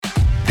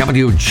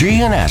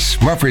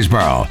WGNS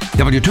Murfreesboro,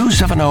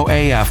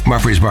 W270AF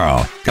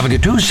Murfreesboro,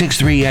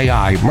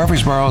 W263AI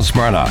Murfreesboro,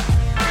 Smyrna.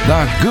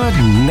 The Good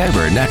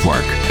Neighbor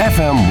Network,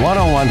 FM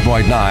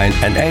 101.9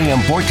 and AM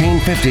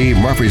 1450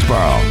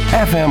 Murfreesboro,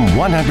 FM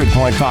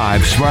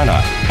 100.5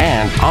 Smyrna,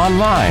 and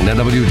online at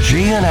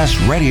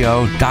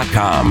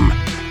WGNSradio.com.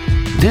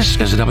 This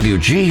is the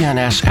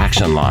WGNS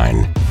Action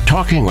Line,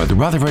 talking with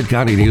Rutherford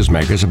County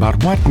newsmakers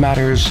about what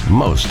matters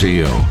most to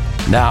you.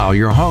 Now,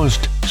 your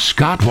host,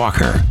 Scott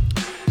Walker.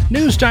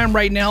 News time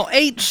right now,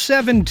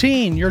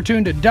 8:17. You're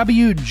tuned to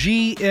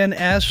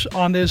WGNS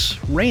on this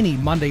rainy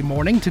Monday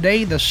morning.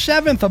 Today, the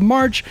 7th of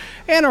March,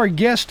 and our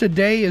guest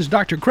today is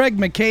Dr. Craig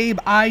McCabe,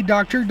 eye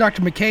doctor.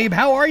 Dr. McCabe,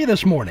 how are you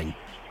this morning?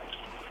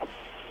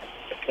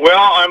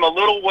 Well, I'm a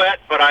little wet,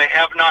 but I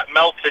have not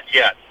melted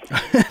yet.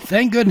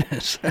 Thank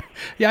goodness.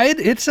 Yeah,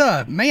 it's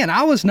man,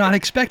 I was not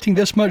expecting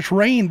this much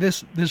rain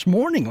this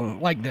morning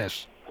like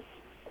this.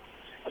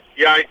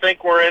 Yeah, I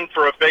think we're in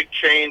for a big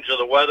change of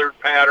the weather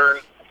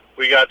pattern.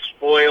 We got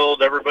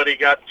spoiled. Everybody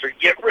got to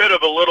get rid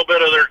of a little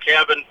bit of their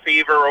cabin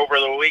fever over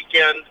the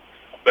weekend,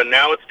 but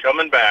now it's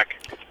coming back.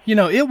 You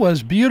know, it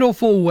was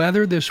beautiful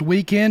weather this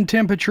weekend,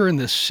 temperature in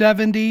the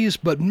 70s,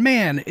 but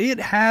man, it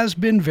has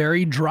been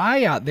very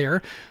dry out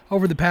there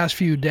over the past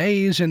few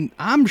days, and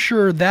I'm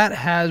sure that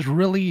has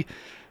really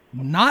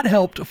not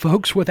helped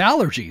folks with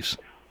allergies.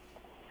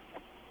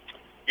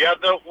 Yeah,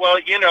 the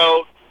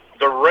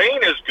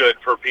rain is good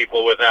for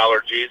people with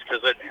allergies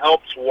because it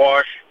helps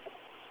wash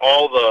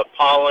all the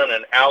pollen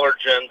and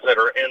allergens that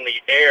are in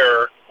the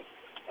air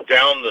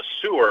down the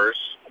sewers.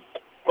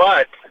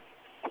 But,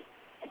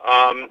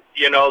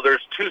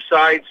 there's two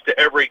sides to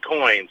every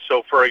coin.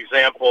 So, for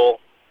example,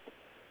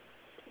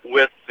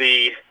 with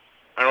I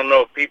don't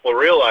know if people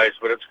realize,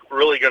 but it's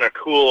really going to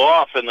cool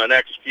off in the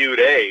next few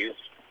days,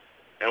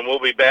 and we'll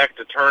be back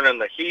to turning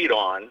the heat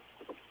on.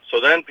 So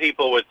then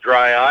people with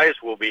dry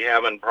eyes will be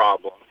having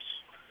problems.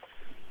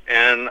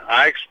 And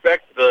I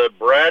expect the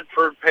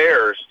Bradford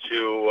pears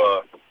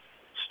to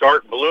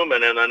start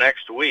blooming in the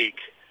next week,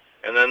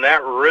 and then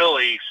that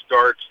really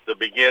starts the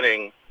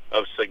beginning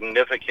of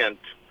significant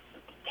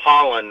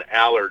pollen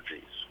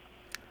allergies.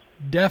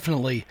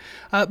 Definitely.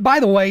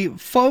 By the way,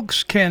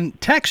 folks can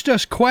text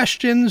us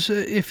questions.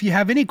 If you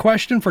have any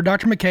question for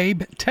Dr.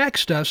 McCabe,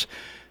 text us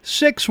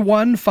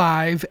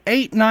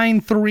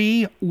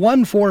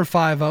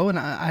 615-893-1450. And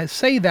I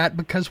say that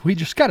because we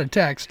just got a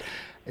text.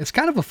 It's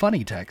kind of a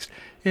funny text.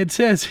 It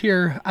says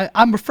here,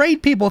 I'm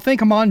afraid people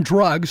think I'm on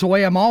drugs, the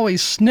way I'm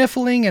always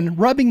sniffling and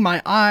rubbing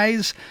my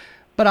eyes,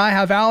 but I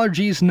have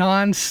allergies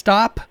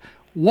nonstop.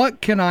 What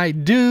can I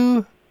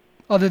do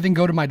other than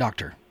go to my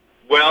doctor?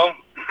 Well,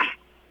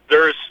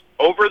 there's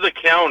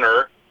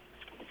over-the-counter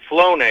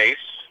Flonase.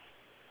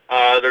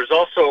 There's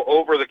also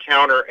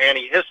over-the-counter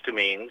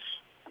antihistamines,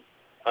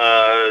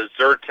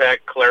 Zyrtec,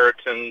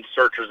 Claritin,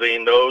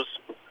 Sertrazine, those.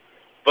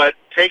 But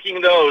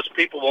taking those,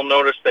 people will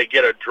notice they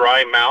get a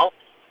dry mouth,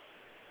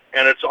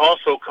 and it's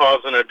also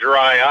causing a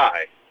dry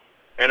eye.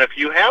 And if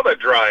you have a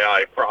dry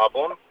eye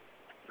problem,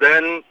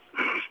 then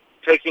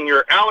taking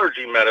your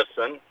allergy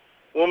medicine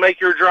will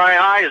make your dry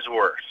eyes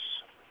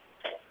worse.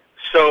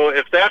 So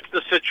if that's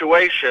the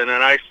situation,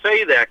 and I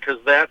say that because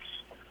that's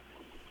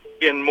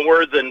in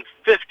more than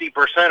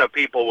 50% of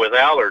people with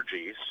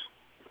allergies,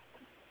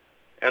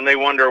 and they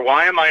wonder,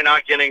 why am I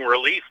not getting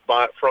relief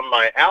from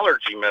my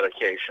allergy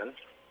medication?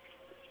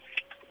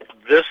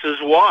 This is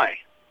why.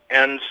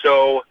 And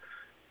so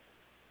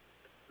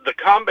the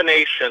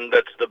combination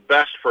that's the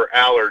best for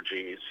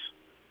allergies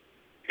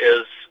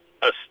is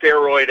a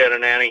steroid and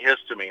an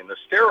antihistamine. The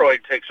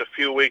steroid takes a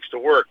few weeks to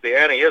work. The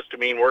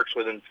antihistamine works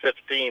within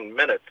 15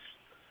 minutes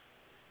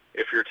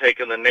if you're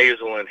taking the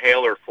nasal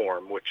inhaler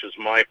form, which is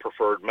my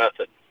preferred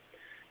method.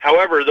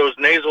 However, those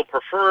nasal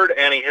preferred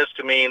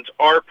antihistamines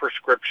are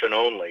prescription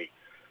only,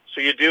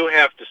 so you do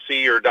have to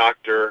see your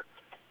doctor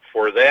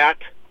for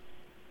that.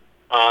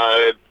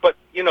 But,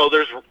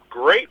 there's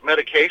great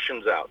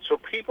medications out, so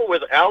people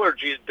with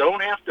allergies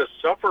don't have to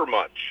suffer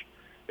much.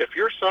 If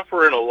you're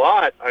suffering a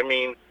lot,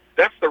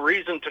 that's the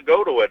reason to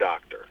go to a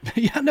doctor.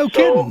 Yeah, no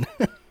kidding.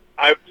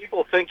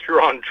 People think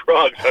you're on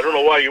drugs. I don't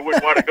know why you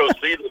wouldn't want to go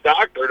see the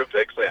doctor to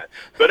fix that.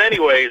 But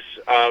anyways,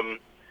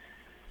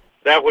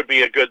 that would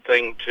be a good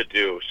thing to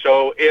do.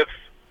 So if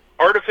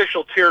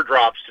artificial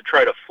teardrops to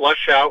try to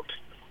flush out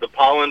the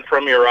pollen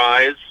from your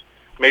eyes,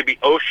 maybe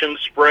ocean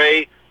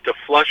spray to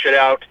flush it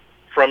out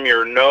from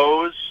your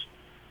nose,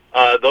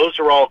 those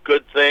are all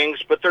good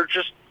things, but they're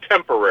just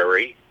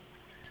temporary.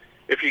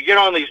 If you get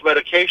on these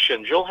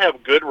medications, you'll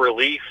have good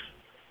relief,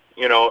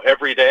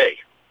 every day.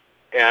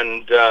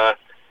 And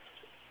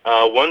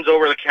one's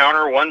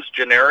over-the-counter, one's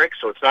generic,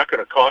 so it's not going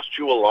to cost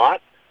you a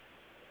lot.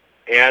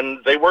 And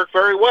they work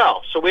very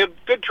well. So we have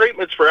good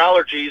treatments for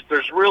allergies.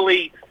 There's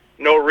really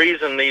no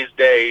reason these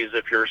days,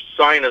 if your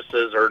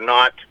sinuses are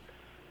not,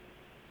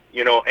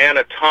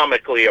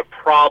 anatomically a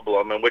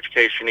problem, in which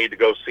case you need to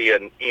go see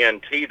an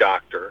ENT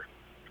doctor.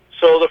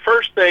 So the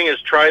first thing is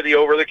try the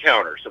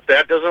over-the-counters. If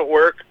that doesn't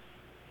work,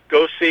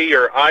 go see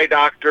your eye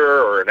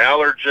doctor or an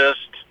allergist.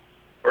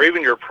 or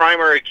even your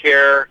primary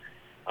care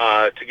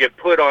to get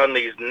put on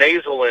these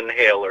nasal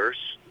inhalers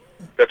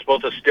that's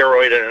both a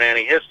steroid and an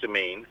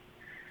antihistamine.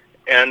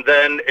 And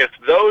then if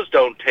those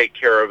don't take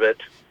care of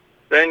it,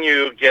 then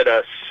you get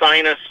a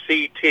sinus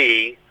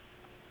CT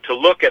to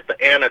look at the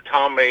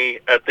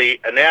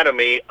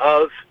anatomy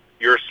of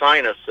your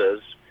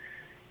sinuses,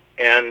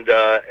 and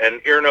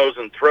an ear, nose,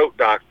 and throat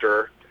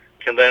doctor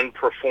can then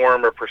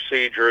perform a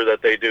procedure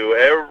that they do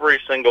every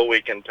single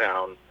week in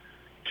town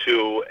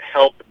to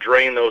help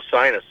drain those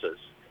sinuses.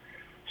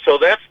 So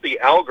that's the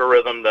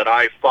algorithm that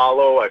I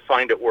follow. I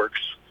find it works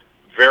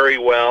very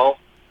well.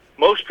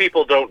 Most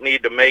people don't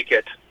need to make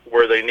it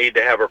where they need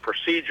to have a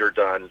procedure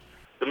done.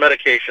 The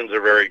medications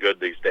are very good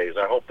these days.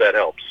 I hope that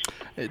helps.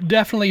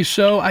 Definitely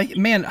so.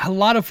 Man, a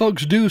lot of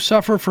folks do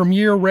suffer from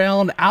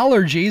year-round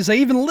allergies. They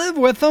even live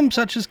with them,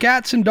 such as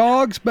cats and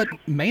dogs, but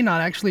may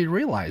not actually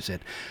realize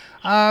it.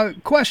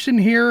 Question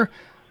here,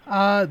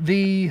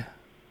 the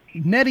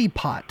neti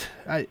pot,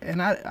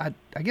 and I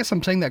guess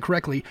I'm saying that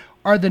correctly.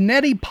 Are the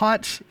neti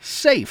pots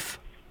safe?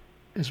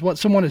 Is what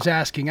someone is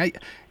asking. I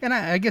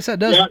guess that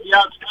does.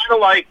 Yeah,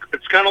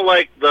 it's kind of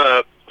like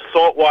the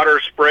salt water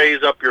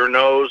sprays up your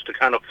nose to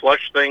kind of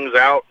flush things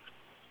out.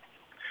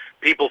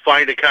 People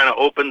find it kind of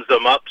opens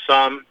them up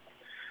some,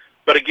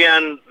 but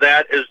again,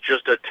 that is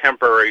just a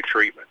temporary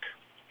treatment.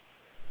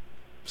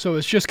 So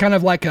it's just kind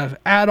of like a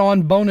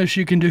add-on bonus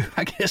you can do,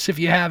 I guess, if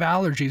you have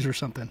allergies or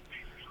something.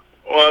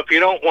 Well, if you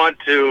don't want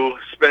to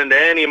spend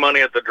any money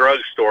at the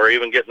drugstore,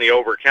 even getting the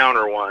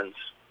over-counter ones,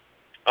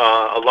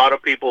 a lot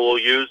of people will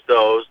use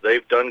those.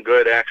 They've done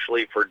good,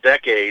 actually, for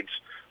decades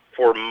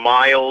for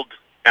mild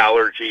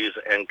allergies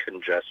and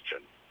congestion.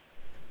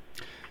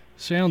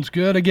 Sounds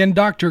good. Again,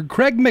 Dr.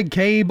 Craig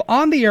McCabe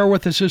on the air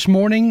with us this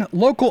morning,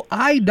 local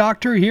eye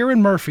doctor here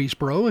in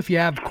Murfreesboro. If you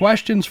have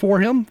questions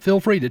for him, feel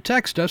free to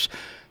text us,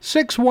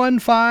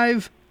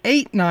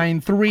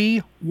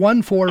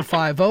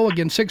 615-893-1450.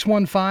 Again,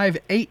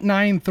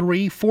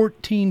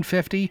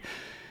 615-893-1450.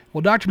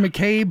 Well, Dr.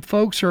 McCabe,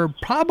 folks are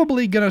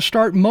probably going to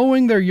start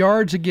mowing their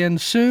yards again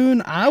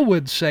soon. I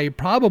would say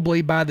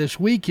probably by this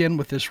weekend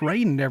with this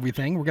rain and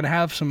everything, we're going to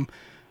have some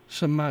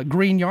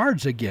green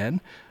yards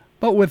again.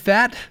 But with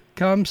that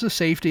comes the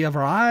safety of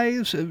our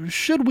eyes.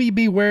 Should we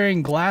be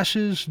wearing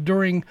glasses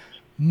during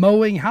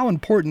mowing? How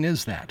important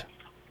is that?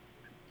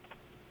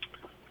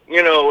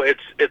 You know,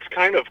 it's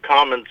kind of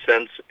common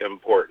sense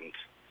important.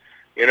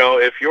 You know,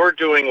 if you're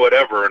doing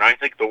whatever, and I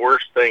think the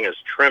worst thing is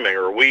trimming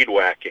or weed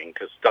whacking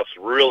because stuff's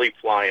really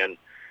flying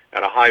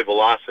at a high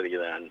velocity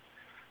then.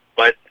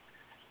 But,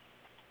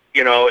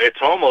 you know,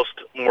 it's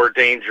almost more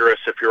dangerous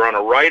if you're on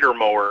a rider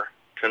mower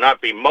to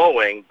not be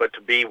mowing, but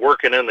to be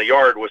working in the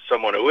yard with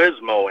someone who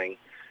is mowing,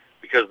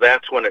 because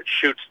that's when it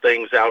shoots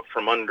things out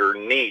from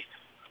underneath,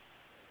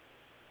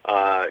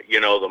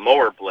 the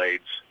mower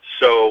blades.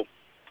 So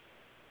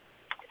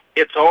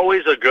it's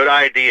always a good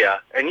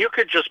idea, and you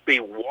could just be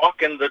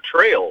walking the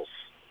trails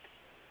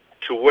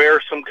to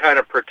wear some kind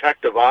of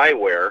protective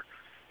eyewear,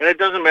 and it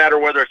doesn't matter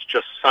whether it's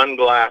just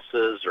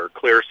sunglasses or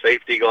clear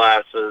safety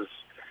glasses.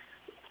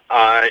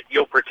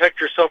 You'll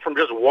protect yourself from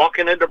just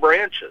walking into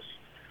branches.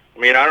 I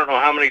mean, I don't know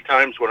how many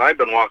times when I've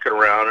been walking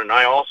around, and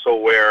I also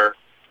wear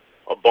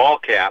a ball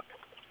cap,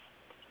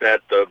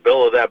 that the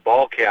bill of that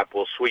ball cap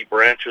will sweep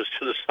branches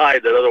to the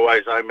side that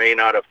otherwise I may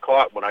not have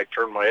caught when I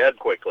turn my head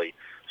quickly.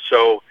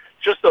 So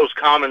just those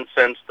common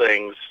sense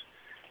things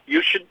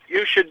you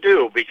should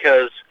do,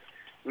 because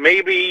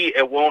maybe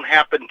it won't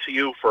happen to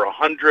you for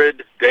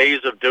 100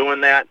 days of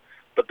doing that,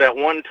 but that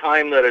one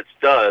time that it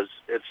does,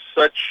 it's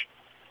such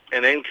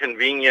an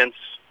inconvenience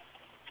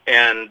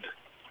and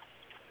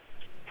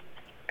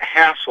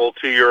hassle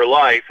to your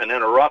life and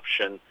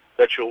interruption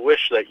that you'll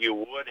wish that you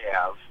would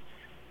have.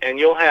 And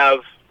you'll have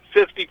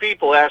 50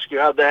 people ask you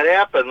how that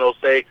happened. They'll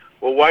say,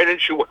 well, why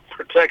didn't you wear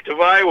protective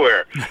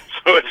eyewear?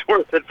 So it's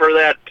worth it for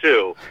that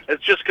too.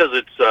 It's just because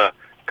it's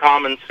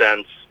common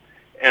sense,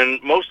 and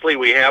mostly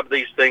we have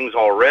these things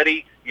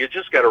already. You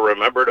just got to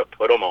remember to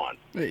put them on.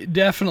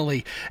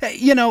 Definitely.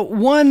 You know,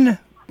 one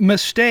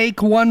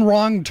mistake, one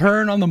wrong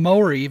turn on the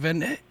mower,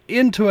 even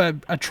into a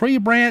tree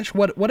branch,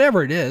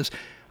 whatever it is,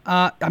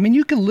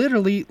 you can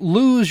literally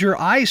lose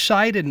your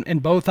eyesight in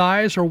both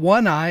eyes or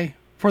one eye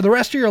for the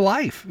rest of your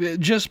life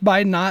just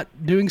by not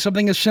doing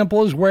something as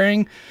simple as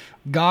wearing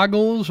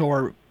goggles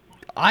or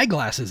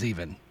eyeglasses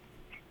even.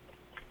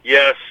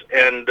 Yes,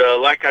 and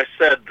like I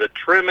said, the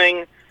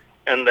trimming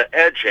and the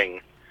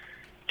edging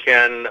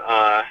can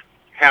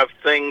have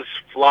things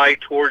fly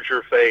towards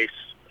your face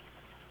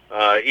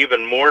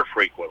even more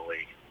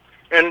frequently.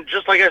 And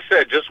just like I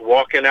said, just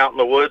walking out in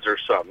the woods or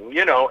something,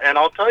 and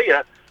I'll tell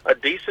you, a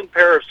decent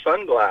pair of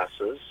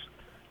sunglasses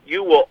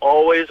you will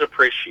always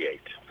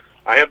appreciate.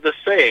 I have this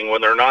saying, when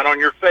they're not on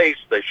your face,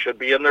 they should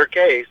be in their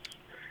case.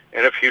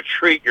 And if you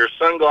treat your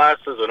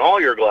sunglasses and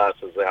all your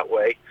glasses that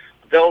way,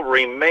 they'll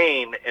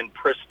remain in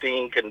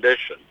pristine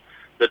condition.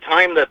 The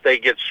time that they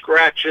get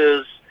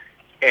scratches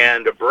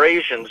and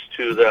abrasions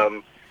to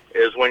them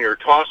is when you're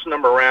tossing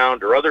them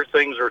around or other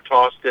things are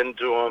tossed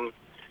into them,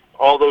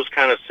 all those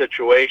kind of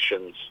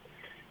situations.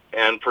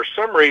 And for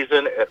some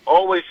reason, it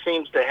always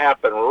seems to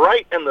happen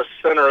right in the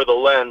center of the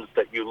lens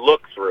that you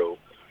look through.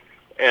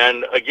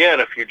 And again,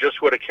 if you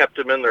just would have kept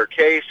them in their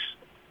case,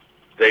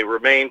 they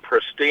remain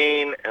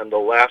pristine and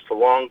they'll last a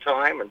long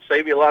time and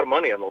save you a lot of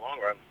money in the long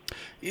run.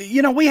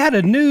 You know, we had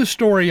a news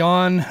story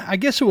on, I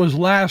guess it was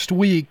last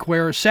week,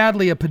 where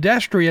sadly a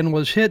pedestrian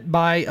was hit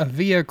by a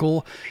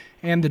vehicle,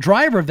 and the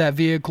driver of that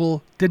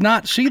vehicle did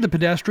not see the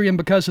pedestrian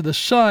because of the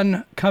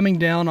sun coming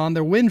down on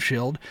their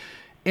windshield.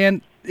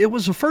 And it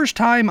was the first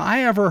time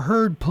I ever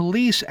heard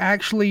police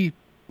actually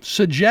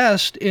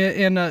suggest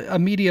in a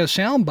media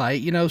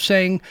soundbite, you know,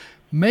 saying,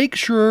 make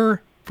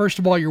sure, first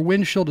of all, your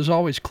windshield is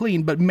always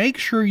clean, but make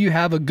sure you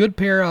have a good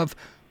pair of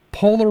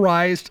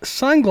polarized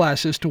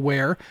sunglasses to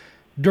wear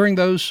during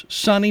those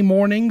sunny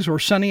mornings or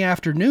sunny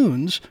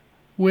afternoons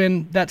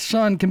when that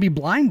sun can be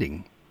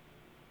blinding.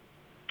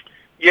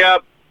 Yeah,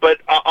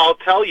 but I'll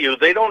tell you,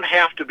 they don't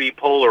have to be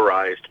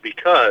polarized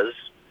because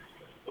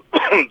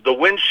the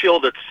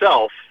windshield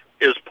itself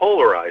is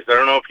polarized. I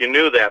don't know if you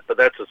knew that, but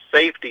that's a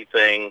safety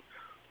thing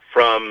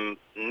from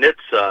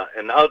NHTSA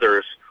and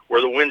others where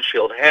the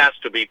windshield has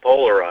to be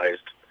polarized.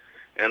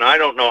 And I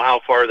don't know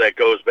how far that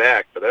goes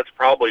back, but that's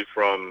probably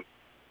from,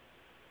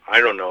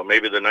 I don't know,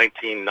 maybe the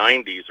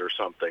 1990s or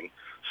something.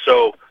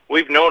 So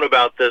we've known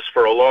about this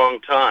for a long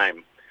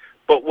time.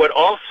 But what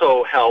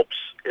also helps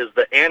is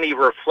the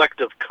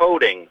anti-reflective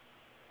coating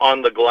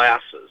on the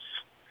glasses.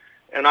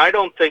 And I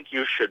don't think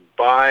you should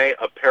buy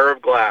a pair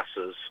of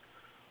glasses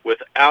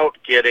without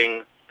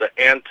getting the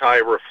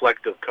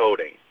anti-reflective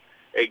coating.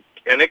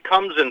 And it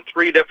comes in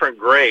 3 different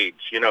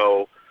grades, you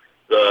know,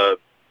 the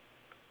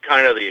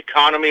kind of the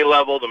economy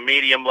level, the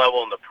medium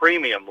level, and the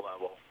premium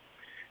level.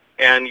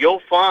 And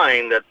you'll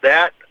find that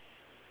that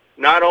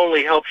not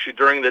only helps you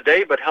during the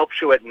day, but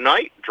helps you at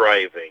night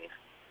driving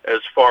as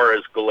far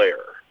as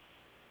glare.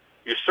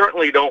 You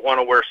certainly don't want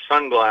to wear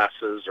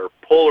sunglasses or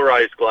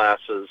polarized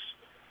glasses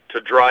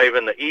to drive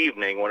in the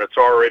evening when it's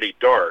already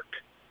dark.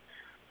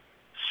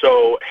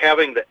 So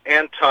having the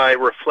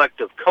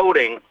anti-reflective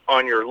coating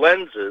on your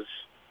lenses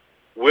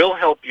will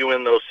help you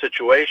in those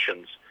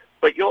situations,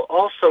 but you'll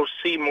also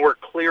see more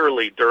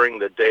clearly during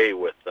the day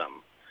with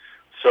them.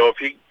 So if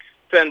you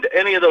spend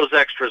any of those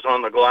extras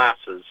on the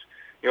glasses,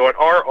 you know, at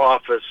our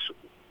office,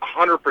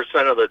 100%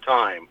 of the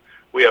time,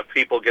 we have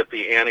people get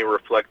the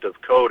anti-reflective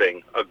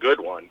coating, a good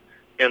one,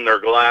 in their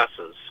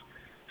glasses.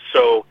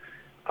 So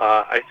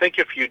I think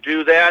if you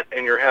do that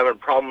and you're having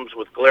problems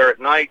with glare at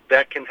night,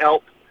 that can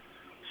help.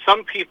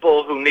 Some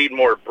people who need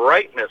more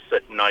brightness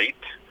at night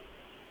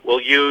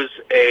will use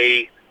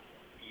a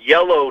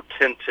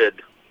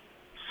yellow-tinted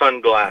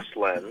sunglass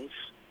lens,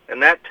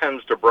 and that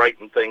tends to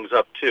brighten things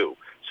up too.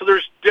 So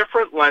there's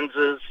different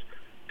lenses,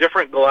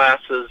 different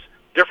glasses,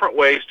 different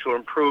ways to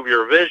improve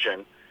your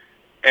vision.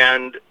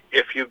 And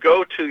if you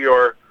go to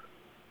your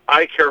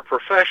eye care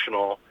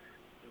professional,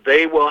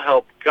 they will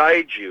help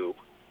guide you,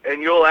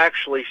 and you'll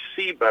actually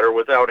see better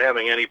without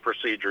having any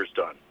procedures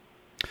done.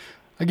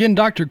 Again,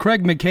 Dr.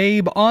 Craig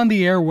McCabe on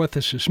the air with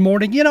us this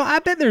morning. You know, I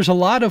bet there's a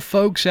lot of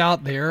folks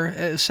out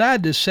there,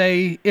 sad to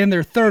say, in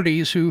their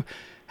 30s who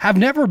have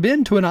never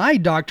been to an eye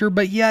doctor,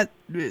 but yet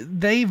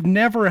they've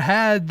never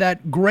had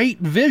that great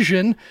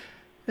vision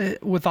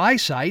with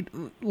eyesight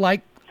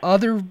like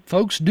other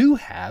folks do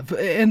have.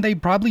 And they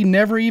probably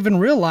never even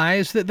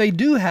realize that they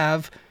do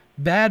have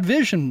bad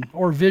vision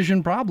or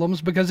vision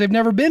problems because they've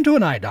never been to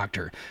an eye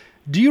doctor.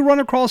 Do you run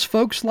across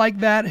folks like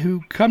that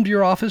who come to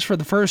your office for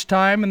the first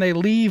time and they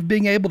leave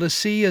being able to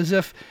see as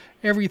if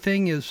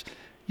everything is,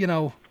 you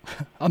know,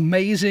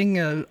 amazing,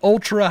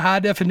 ultra high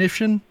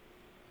definition?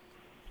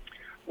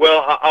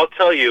 Well, I'll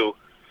tell you,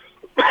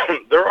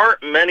 there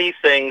aren't many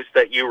things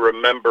that you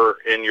remember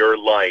in your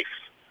life,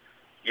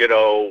 you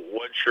know,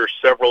 once you're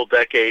several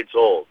decades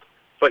old.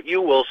 But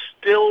you will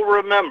still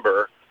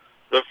remember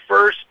the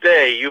first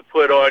day you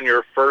put on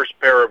your first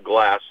pair of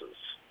glasses.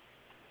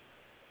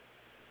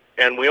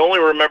 And we only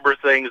remember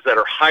things that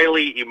are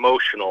highly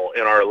emotional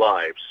in our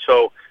lives.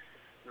 So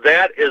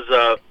that is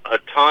a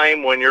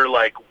time when you're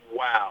like,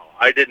 wow,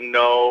 I didn't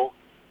know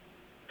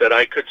that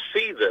I could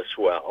see this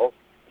well.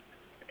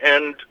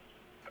 And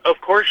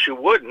of course you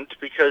wouldn't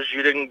because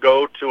you didn't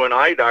go to an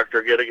eye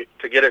doctor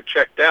to get it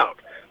checked out.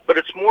 But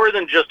it's more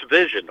than just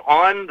vision.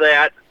 On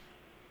that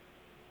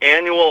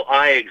annual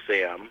eye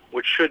exam,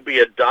 which should be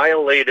a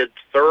dilated,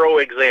 thorough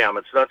exam,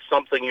 it's not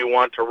something you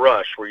want to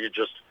rush where you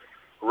just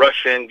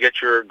rush in,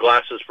 get your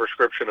glasses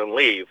prescription, and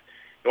leave.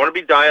 You want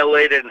to be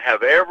dilated and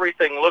have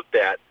everything looked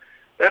at.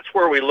 That's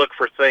where we look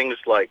for things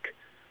like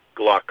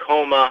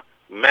glaucoma,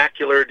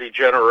 macular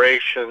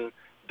degeneration,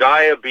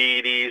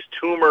 diabetes,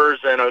 tumors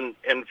and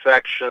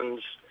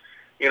infections,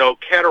 you know,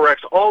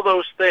 cataracts, all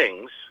those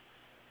things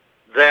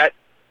that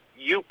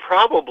you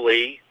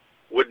probably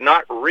would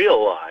not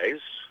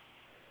realize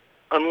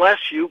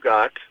unless you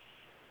got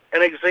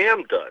an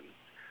exam done.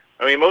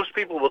 I mean, most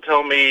people will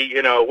tell me,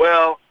 you know,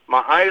 well,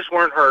 my eyes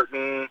weren't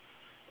hurting,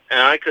 and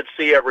I could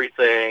see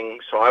everything,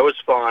 so I was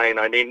fine.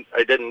 I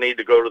didn't need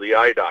to go to the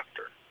eye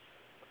doctor.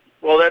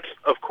 Well, that's,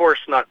 of course,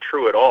 not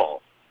true at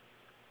all,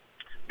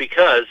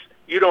 because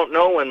You don't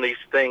know when these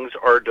things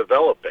are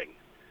developing.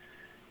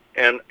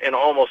 And in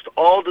almost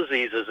all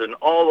diseases, in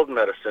all of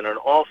medicine, in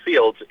all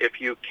fields, if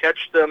you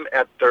catch them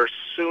at their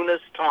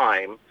soonest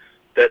time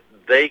that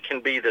they can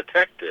be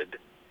detected,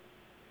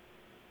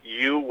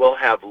 you will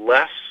have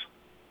less,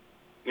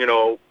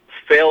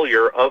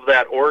 failure of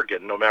that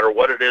organ, no matter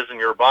what it is in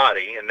your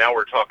body. And now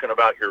we're talking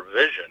about your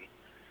vision.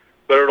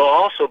 But it'll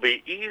also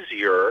be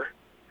easier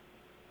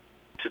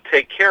to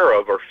take care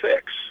of or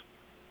fix.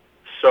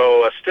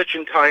 So a stitch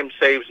in time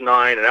saves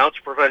 9, an ounce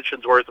of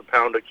prevention's worth a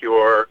pound of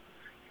cure,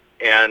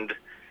 and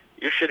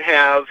you should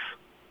have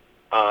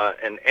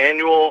an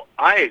annual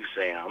eye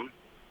exam,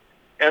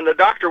 and the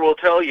doctor will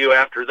tell you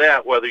after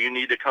that whether you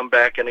need to come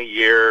back in a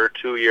year,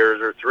 2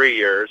 years, or 3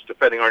 years,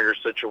 depending on your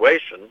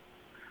situation.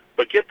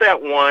 But get that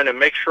one and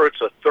make sure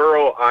it's a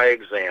thorough eye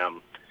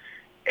exam,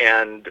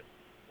 and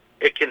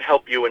it can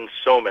help you in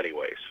so many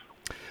ways.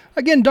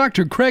 Again,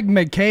 Dr. Craig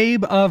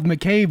McCabe of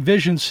McCabe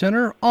Vision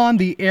Center on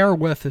the air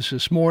with us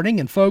this morning,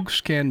 and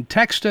folks can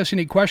text us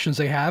any questions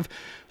they have.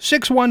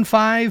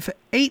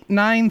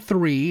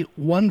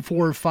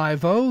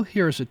 615-893-1450.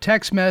 Here's a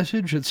text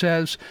message that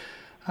says,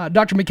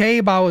 Dr.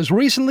 McCabe, I was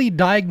recently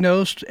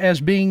diagnosed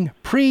as being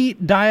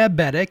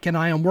pre-diabetic, and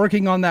I am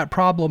working on that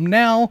problem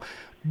now,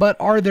 but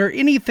are there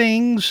any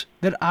things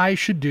that I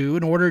should do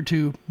in order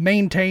to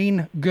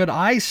maintain good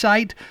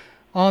eyesight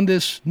on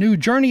this new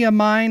journey of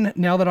mine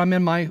now that I'm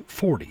in my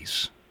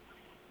 40s?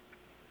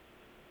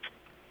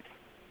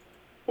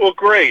 Well,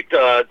 great.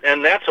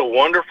 And that's a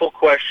wonderful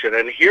question.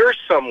 And here's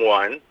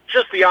someone,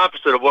 just the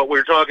opposite of what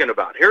we're talking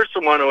about. Here's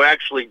someone who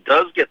actually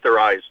does get their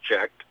eyes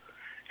checked,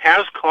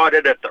 has caught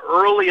it at the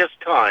earliest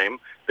time.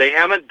 They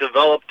haven't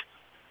developed,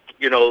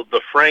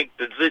 the frank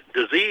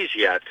disease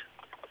yet.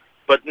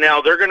 But now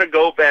they're going to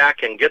go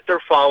back and get their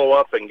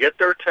follow-up and get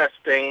their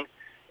testing.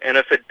 And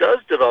if it does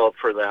develop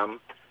for them,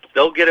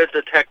 they'll get it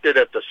detected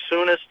at the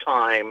soonest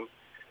time,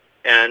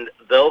 and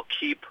they'll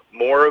keep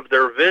more of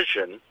their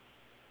vision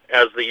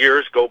as the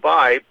years go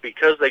by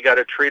because they got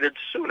it treated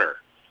sooner.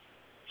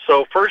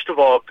 So first of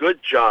all,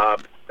 good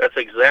job. That's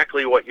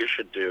exactly what you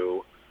should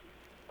do.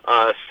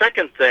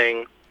 Second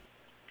thing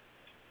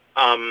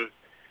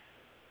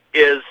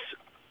is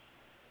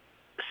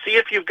see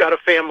if you've got a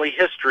family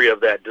history of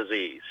that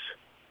disease.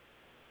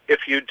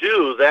 If you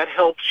do, that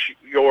helps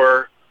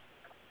your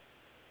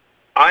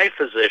eye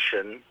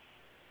physician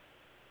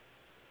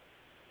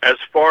as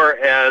far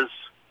as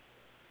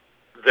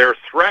their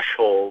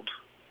threshold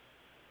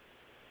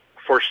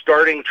for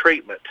starting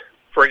treatment.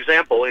 For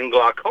example, in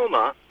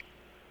glaucoma,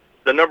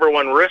 the number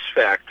one risk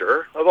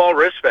factor of all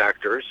risk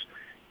factors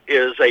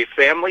is a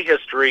family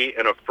history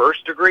and a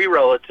first-degree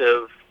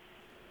relative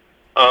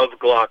of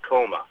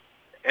glaucoma.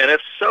 And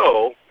if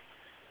so,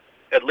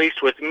 at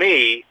least with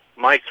me,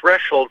 my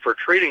threshold for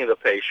treating the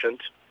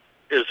patient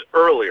is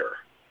earlier.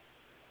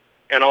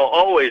 And I'll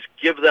always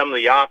give them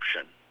the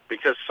option,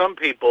 because some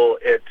people,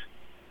 it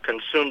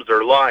consumes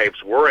their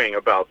lives worrying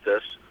about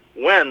this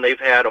when they've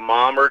had a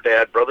mom or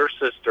dad, brother,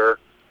 sister,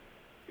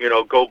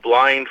 go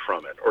blind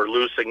from it or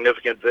lose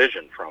significant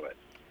vision from it.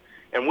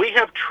 And we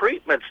have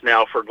treatments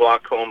now for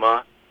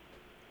glaucoma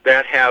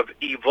that have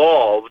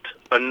evolved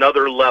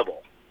another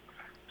level.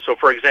 So,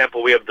 for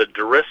example, we have the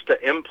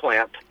Durysta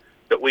implant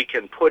that we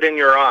can put in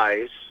your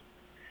eyes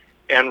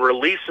and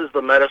releases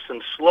the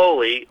medicine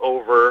slowly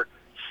over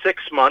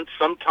 6 months,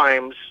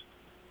 sometimes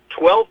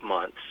 12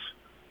 months,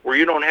 where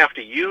you don't have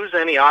to use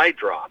any eye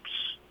drops,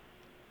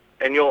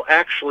 and you'll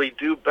actually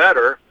do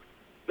better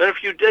than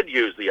if you did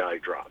use the eye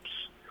drops.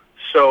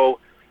 So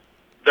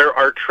there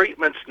are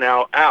treatments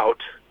now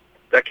out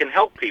that can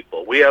help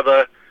people. We have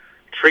a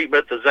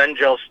treatment, the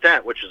Zengel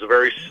stent, which is a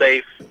very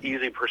safe,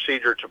 easy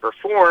procedure to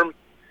perform,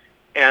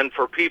 and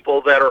for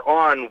people that are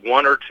on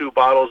 1 or 2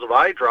 bottles of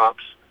eye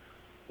drops,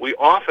 we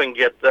often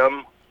get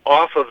them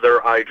off of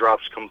their eye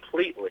drops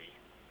completely.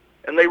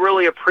 And they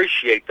really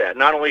appreciate that,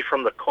 not only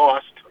from the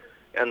cost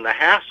and the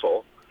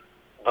hassle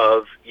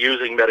of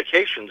using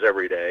medications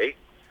every day,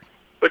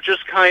 but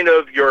just kind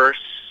of your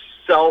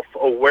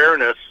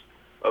self-awareness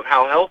of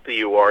how healthy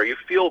you are. You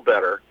feel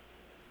better,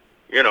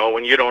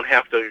 when you don't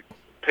have to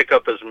pick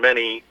up as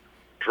many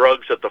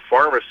drugs at the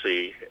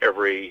pharmacy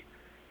every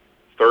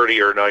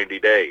 30 or 90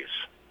 days.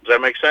 Does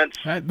that make sense?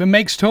 That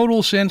makes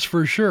total sense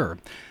for sure.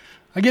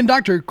 Again,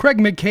 Dr. Craig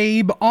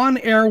McCabe on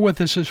air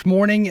with us this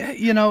morning.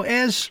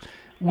 As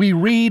we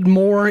read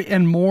more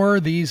and more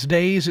these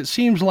days, it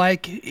seems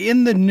like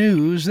in the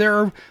news there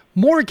are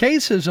more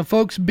cases of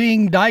folks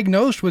being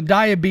diagnosed with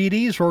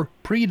diabetes or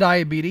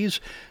pre-diabetes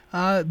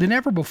than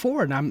ever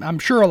before. And I'm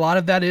sure a lot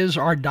of that is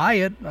our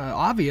diet,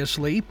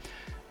 obviously.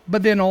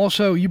 But then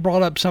also you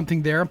brought up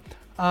something there,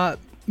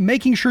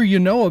 making sure you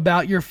know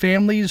about your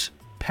family's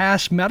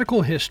past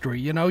medical history,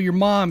 your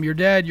mom, your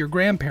dad, your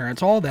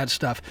grandparents, all that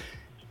stuff.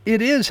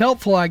 It is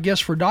helpful, I guess,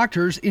 for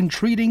doctors in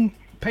treating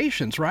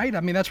patients, right? I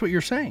mean, that's what you're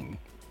saying.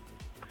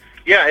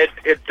 Yeah,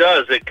 it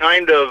does. It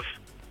kind of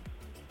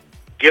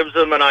gives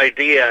them an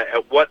idea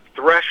at what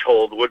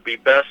threshold would be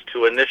best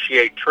to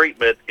initiate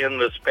treatment in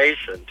this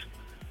patient.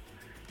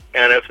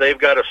 And if they've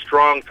got a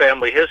strong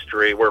family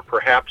history where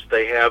perhaps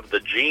they have the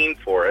gene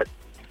for it,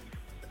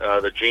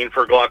 the gene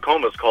for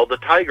glaucoma is called the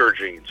tiger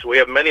gene. So we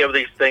have many of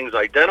these things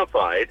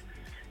identified,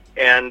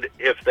 and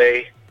if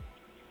they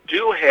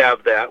do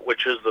have that,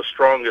 which is the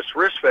strongest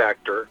risk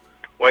factor,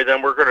 why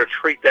then we're going to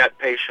treat that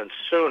patient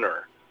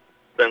sooner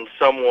than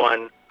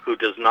someone who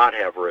does not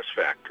have risk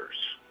factors.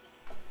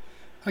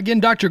 Again,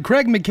 Dr.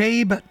 Craig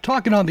McCabe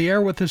talking on the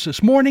air with us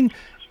this morning.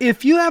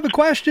 If you have a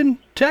question,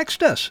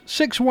 text us,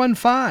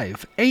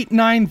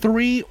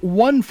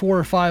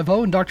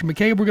 615-893-1450. And Dr.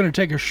 McCabe, we're going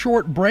to take a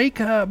short break,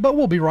 but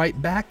we'll be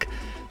right back,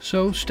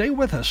 so stay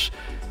with us.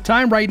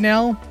 Time right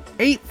now,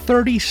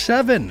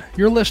 8:37.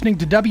 You're listening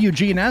to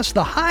WGNS.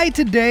 The high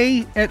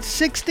today at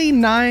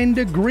 69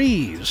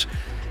 degrees.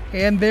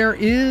 And there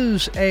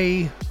is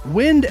a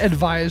wind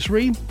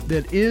advisory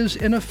that is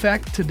in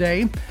effect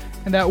today.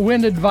 And that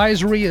wind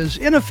advisory is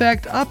in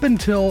effect up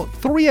until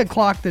 3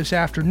 o'clock this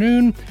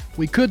afternoon.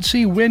 We could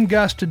see wind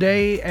gusts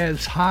today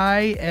as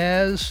high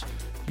as,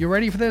 you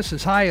ready for this?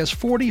 As high as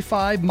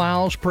 45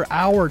 miles per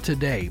hour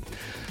today.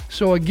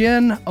 So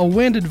again, a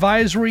wind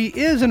advisory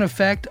is in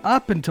effect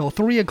up until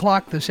 3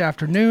 o'clock this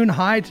afternoon.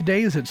 High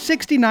today is at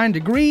 69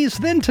 degrees.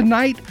 Then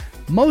tonight,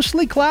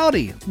 mostly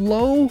cloudy.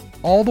 Low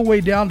all the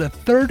way down to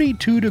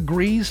 32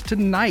 degrees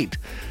tonight.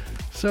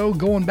 So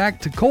going back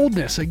to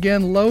coldness,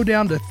 again, low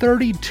down to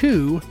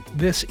 32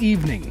 this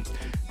evening.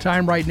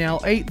 Time right now,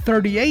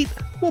 8:38.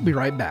 We'll be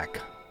right back.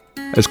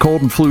 As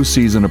cold and flu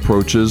season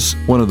approaches,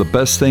 one of the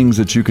best things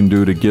that you can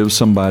do to give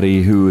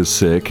somebody who is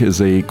sick is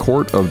a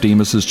quart of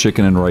Demas's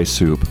chicken and rice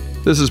soup.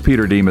 This is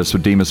Peter Demas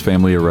with Demas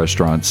Family of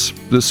Restaurants.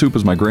 This soup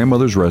is my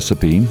grandmother's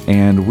recipe,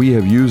 and we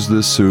have used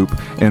this soup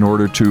in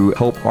order to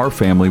help our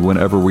family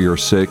whenever we are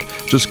sick.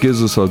 Just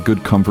gives us a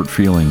good comfort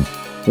feeling.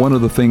 One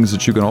of the things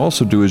that you can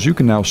also do is you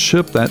can now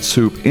ship that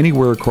soup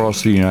anywhere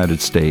across the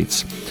United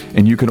States.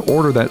 And you can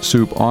order that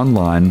soup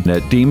online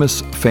at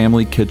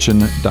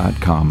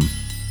DemasFamilyKitchen.com.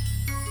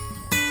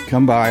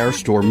 Come by our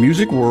store,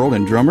 Music World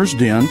in Drummer's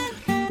Den.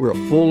 We're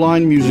a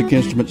full-line music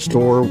instrument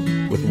store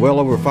with well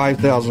over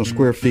 5,000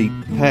 square feet,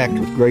 packed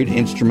with great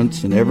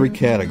instruments in every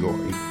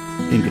category.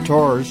 In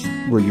guitars,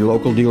 we're your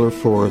local dealer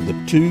for the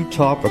 2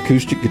 top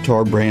acoustic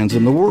guitar brands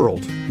in the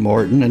world,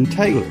 Martin and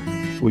Taylor.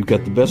 We've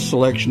got the best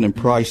selection and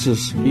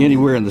prices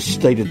anywhere in the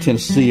state of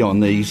Tennessee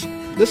on these.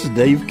 This is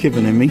Dave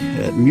Kivenemy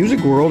at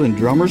Music World in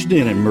Drummer's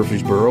Den in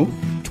Murfreesboro,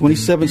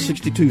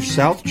 2762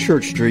 South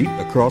Church Street,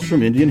 across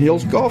from Indian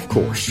Hills Golf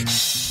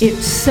Course.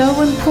 It's so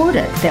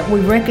important that we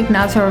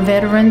recognize our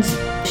veterans,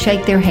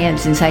 shake their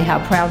hands and say how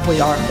proud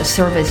we are of the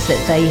service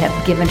that they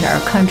have given to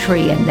our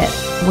country and that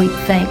we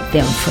thank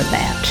them for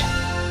that.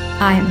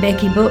 I am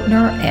Becky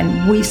Bookner,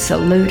 and we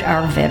salute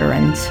our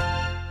veterans.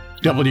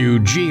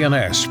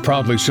 WGNS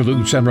proudly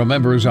salutes and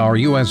remembers our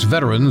U.S.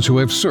 veterans who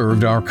have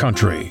served our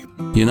country.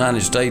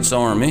 United States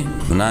Army,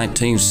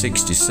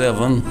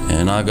 1967,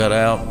 and I got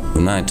out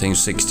in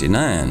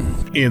 1969.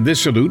 In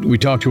this salute, we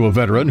talk to a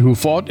veteran who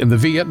fought in the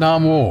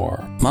Vietnam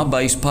War. My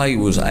base pay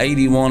was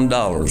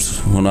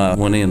 $81 when I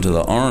went into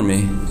the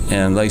Army,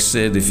 and they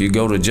said if you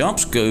go to jump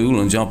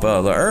school and jump out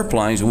of the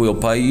airplanes, we'll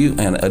pay you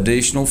an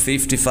additional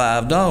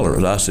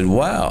 $55. I said,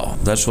 wow,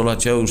 that's what I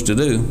chose to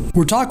do.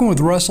 We're talking with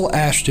Russell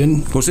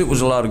Ashton. Of course, it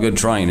was a lot of good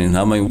training.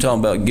 I mean, we're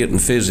talking about getting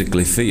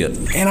physically fit.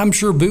 And I'm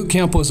sure boot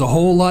camp was a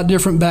whole lot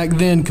different back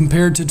then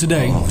compared to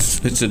today. Oh,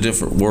 it's a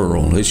different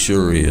world. It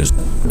sure is.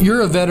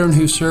 You're a veteran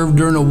who served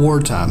during a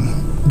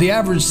wartime. The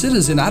average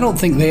citizen, I don't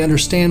think they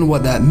understand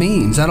what that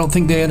means. I don't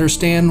think they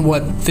understand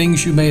what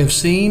things you may have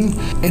seen,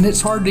 and it's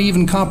hard to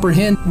even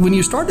comprehend when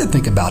you start to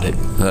think about it.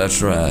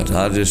 That's right.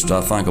 I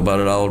think about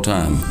it all the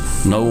time.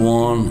 No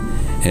one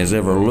has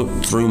ever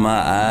looked through my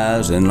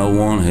eyes, and no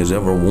one has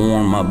ever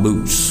worn my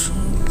boots.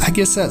 I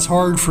guess that's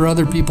hard for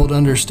other people to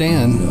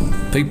understand.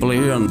 People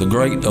here in the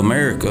great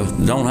America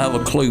don't have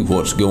a clue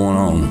what's going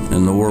on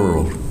in the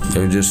world.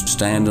 They're just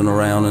standing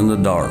around in the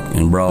dark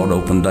in broad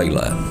open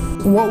daylight.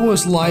 What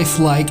was life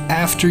like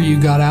after you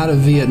got out of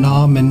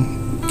Vietnam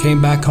and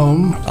came back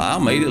home? I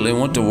immediately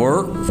went to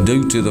work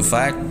due to the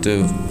fact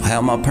of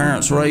how my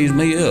parents raised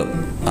me up.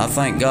 I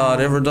thank God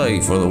every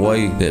day for the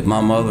way that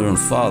my mother and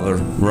father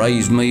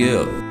raised me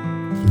up.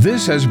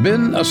 This has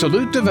been a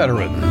salute to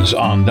veterans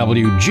on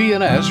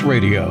WGNS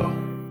Radio.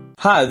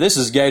 Hi, this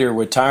is Gator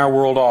with Tire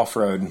World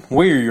Off-Road.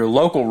 We are your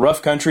local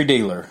rough country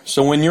dealer.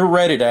 So when you're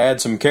ready to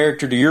add some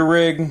character to your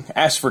rig,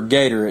 ask for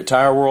Gator at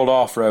Tire World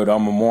Off-Road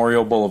on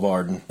Memorial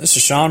Boulevard. This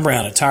is Sean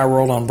Brown at Tire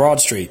World on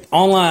Broad Street.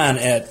 Online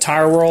at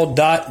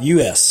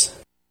tireworld.us.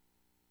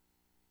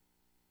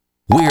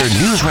 We're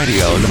News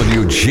Radio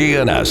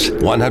WGNS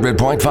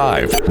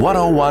 100.5,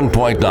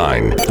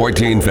 101.9,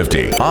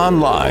 1450.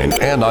 Online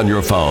and on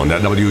your phone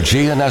at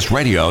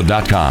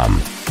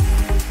WGNSradio.com.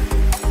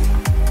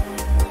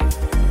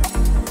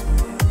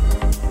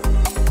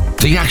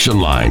 The Action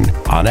Line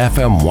on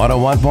FM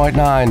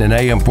 101.9 and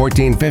AM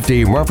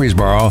 1450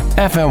 Murfreesboro,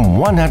 FM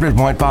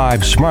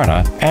 100.5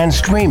 Smyrna, and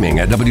streaming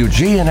at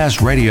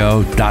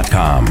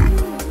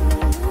WGNSradio.com.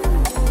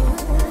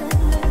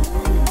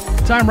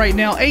 Time right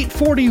now,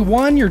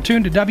 8:41. You're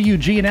tuned to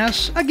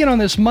WGNS. Again on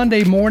this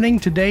Monday morning,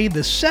 today, the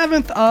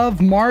 7th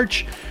of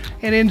March.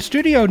 And in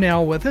studio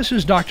now with us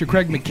is Dr.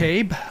 Craig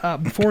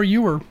McCabe. Before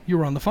you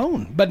were on the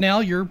phone, but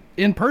now you're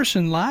in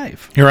person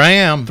live. Here I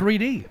am.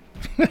 3D.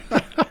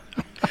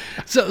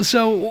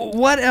 So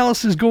what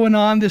else is going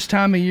on this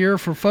time of year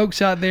for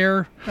folks out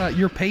there,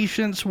 your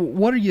patients?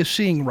 What are you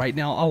seeing right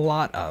now a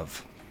lot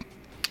of?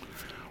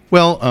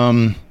 Well,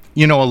 a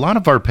lot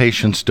of our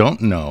patients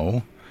don't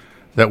know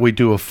that we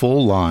do a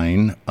full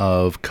line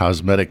of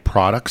cosmetic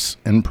products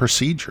and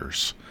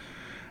procedures.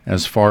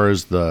 As far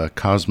as the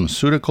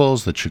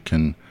cosmeceuticals that you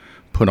can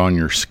put on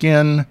your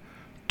skin,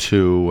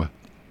 to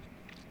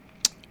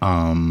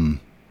having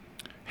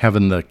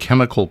the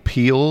chemical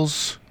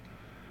peels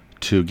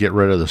to get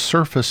rid of the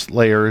surface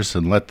layers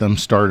and let them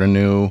start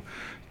anew,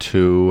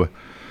 to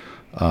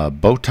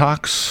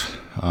Botox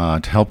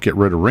to help get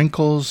rid of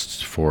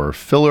wrinkles, for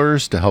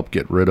fillers to help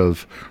get rid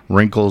of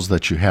wrinkles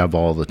that you have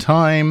all the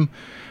time,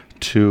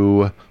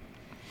 to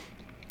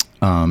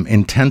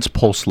intense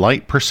pulse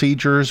light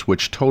procedures,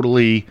 which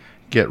totally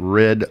get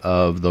rid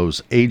of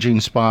those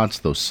aging spots,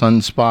 those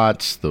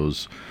sunspots,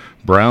 those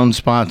brown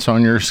spots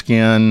on your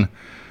skin,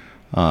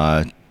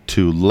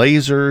 to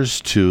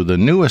lasers, to the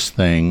newest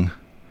thing,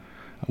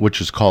 which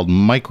is called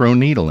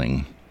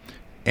microneedling.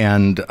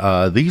 And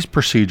these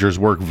procedures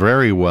work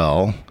very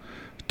well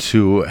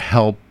to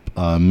help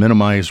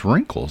minimize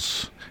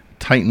wrinkles.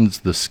 Tightens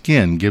the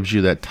skin, gives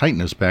you that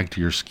tightness back to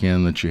your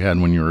skin that you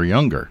had when you were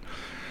younger.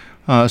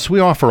 So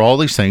we offer all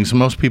these things, and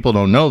most people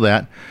don't know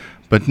that.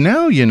 But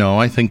now,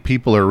 I think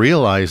people are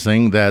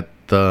realizing that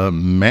the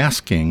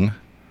masking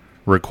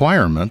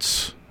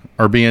requirements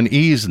are being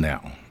eased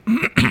now.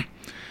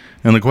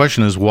 And the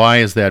question is, why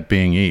is that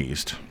being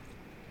eased?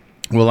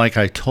 Well, like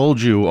I told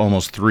you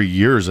almost 3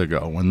 years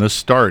ago when this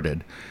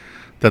started,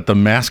 that the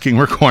masking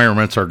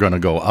requirements are going to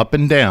go up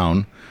and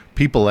down.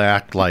 People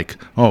act like,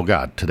 oh,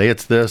 God, today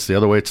it's this, the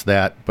other way it's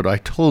that. But I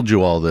told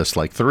you all this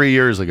like 3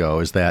 years ago,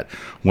 is that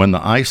when the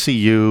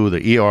ICU,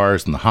 the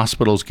ERs, and the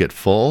hospitals get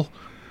full,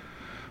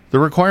 the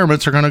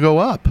requirements are going to go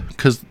up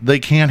because they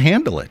can't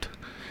handle it.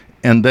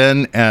 And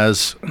then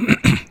as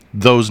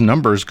those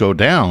numbers go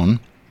down,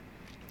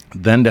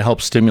 then to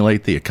help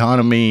stimulate the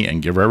economy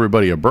and give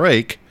everybody a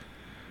break,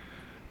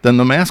 then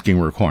the masking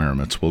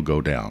requirements will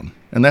go down.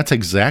 And that's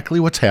exactly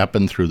what's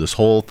happened through this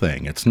whole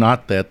thing. It's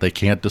not that they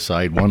can't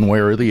decide one way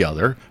or the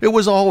other. It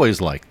was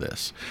always like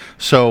this.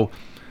 So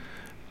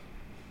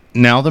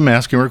now the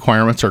masking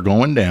requirements are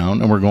going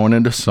down, and we're going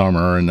into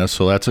summer, and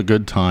so that's a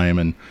good time.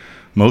 And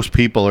most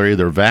people are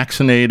either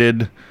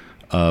vaccinated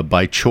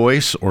by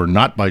choice or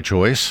not by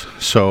choice.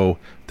 So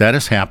that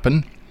has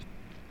happened.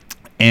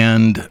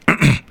 And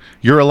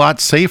you're a lot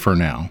safer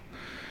now.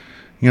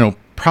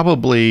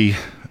 Probably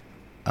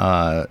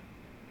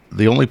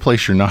the only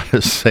place you're not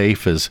as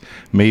safe is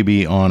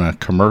maybe on a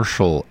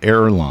commercial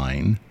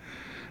airline.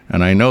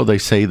 And I know they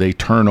say they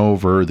turn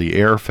over the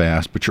air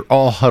fast, but you're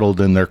all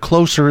huddled in there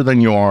closer than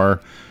you are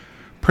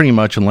pretty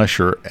much unless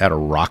you're at a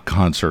rock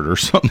concert or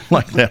something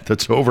like that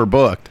that's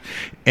overbooked.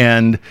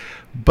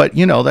 But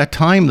that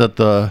time that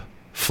the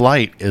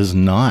flight is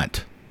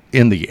not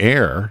in the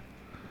air,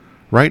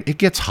 right? It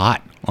gets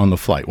hot on the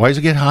flight. Why does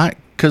it get hot?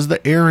 Because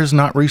the air is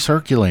not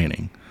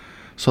recirculating.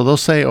 So they'll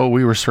say, oh,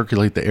 we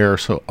recirculate the air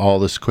so all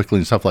this quickly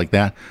and stuff like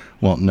that.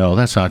 Well, no,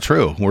 that's not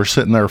true. We're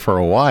sitting there for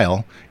a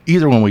while,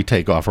 either when we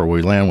take off or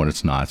we land when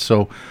it's not.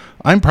 So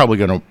I'm probably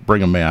going to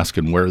bring a mask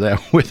and wear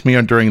that with me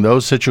during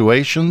those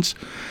situations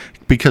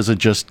because it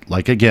just,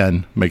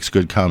 again, makes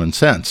good common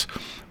sense.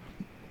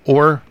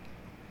 Or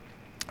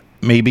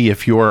maybe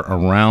if you're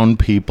around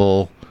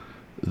people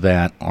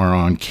that are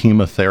on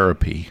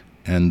chemotherapy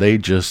and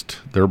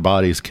their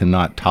bodies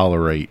cannot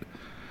tolerate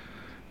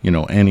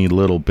any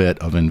little bit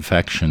of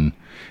infection,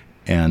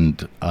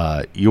 and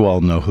you all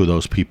know who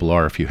those people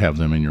are if you have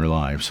them in your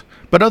lives.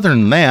 But other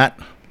than that,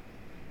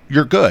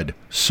 you're good.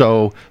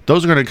 So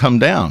those are going to come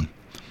down.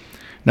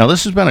 Now,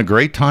 this has been a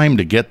great time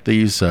to get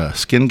these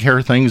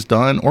skincare things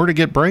done or to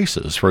get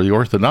braces for the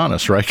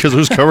orthodontist, right? Because it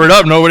was covered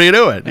up. Nobody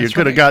knew it. You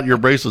could have got your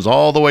braces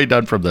all the way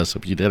done from this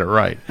if you did it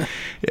right.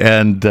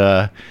 And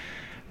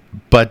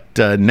but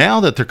now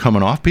that they're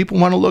coming off, people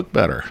want to look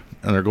better.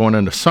 And they're going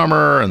into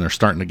summer, and they're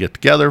starting to get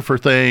together for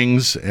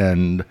things,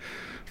 and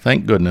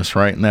thank goodness,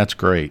 right? And that's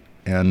great.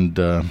 And,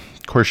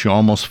 of course, you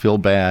almost feel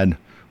bad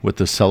with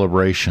the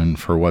celebration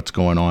for what's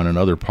going on in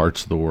other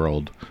parts of the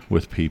world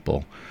with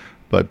people.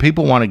 But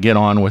people want to get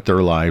on with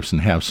their lives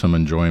and have some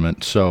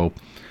enjoyment. So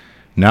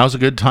now's a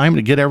good time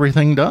to get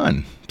everything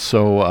done.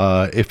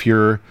 So if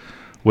you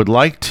would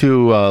like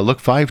to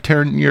look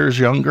 5-10 years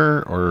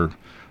younger, or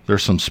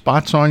there's some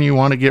spots on you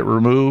want to get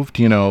removed,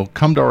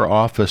 come to our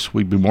office.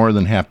 We'd be more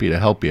than happy to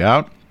help you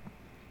out.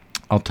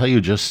 I'll tell you,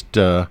 just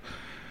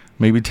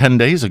maybe 10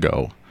 days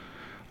ago,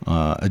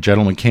 a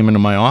gentleman came into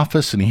my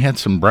office and he had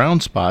some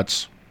brown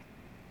spots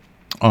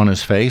on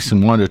his face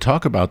and wanted to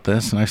talk about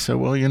this. And I said,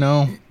 well,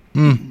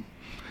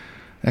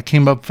 that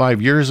came up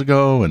 5 years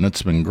ago and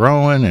it's been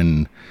growing.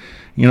 And,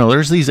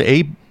 there's these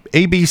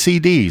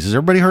ABCDs. Has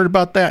everybody heard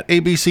about that?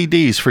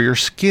 ABCDs for your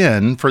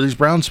skin for these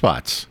brown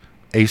spots.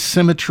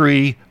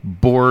 Asymmetry,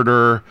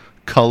 border,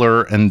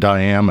 color, and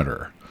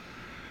diameter.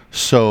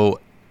 So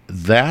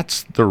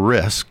that's the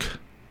risk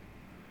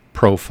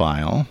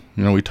profile.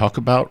 We talk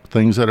about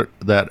things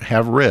that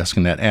have risk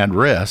and that add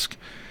risk,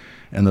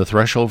 and the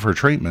threshold for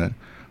treatment.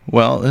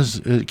 Well,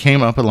 it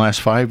came up in the last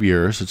 5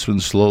 years. It's been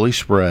slowly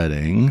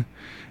spreading.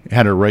 It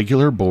had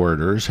irregular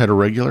borders, had a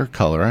regular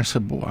color. I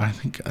said, boy, I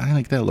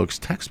think that looks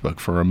textbook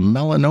for a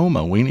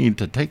melanoma. We need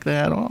to take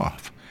that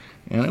off.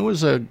 And it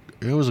was a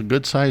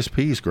good sized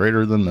piece,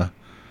 greater than the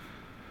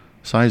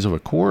size of a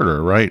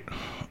quarter, right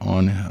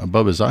on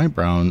above his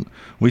eyebrow. And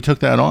we took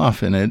that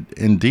off, and it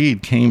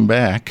indeed came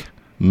back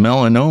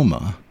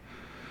melanoma.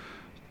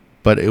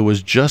 But it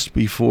was just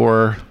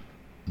before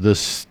the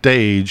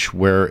stage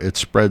where it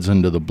spreads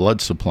into the blood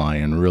supply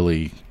and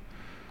really,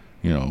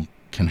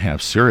 can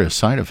have serious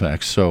side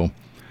effects. So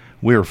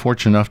we were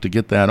fortunate enough to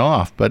get that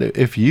off. But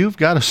if you've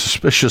got a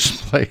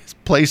suspicious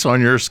place on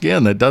your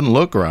skin that doesn't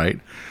look right,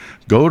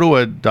 go to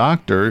a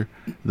doctor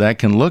that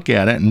can look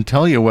at it and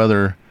tell you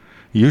whether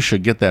you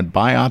should get that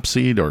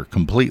biopsied or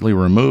completely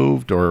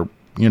removed, or,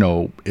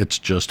 it's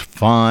just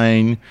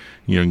fine.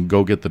 You can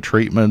go get the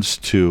treatments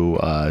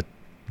to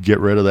get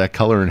rid of that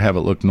color and have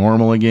it look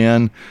normal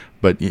again.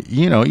 But,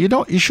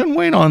 you shouldn't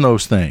wait on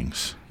those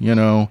things.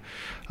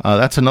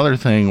 That's another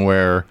thing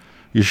where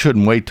you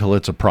shouldn't wait till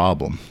it's a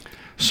problem.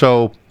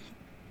 So,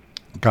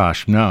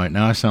 gosh, now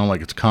I sound like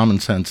it's Common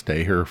Sense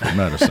Day here for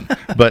medicine.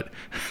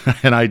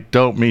 And I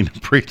don't mean to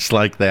preach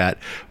like that,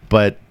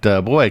 but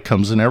boy, it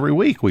comes in every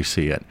week we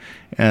see it.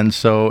 And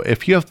so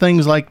if you have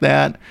things like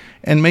that,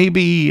 and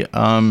maybe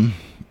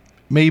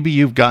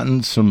you've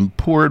gotten some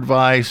poor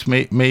advice,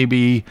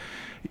 maybe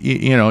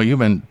you've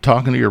been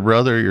talking to your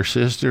brother, or your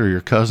sister, or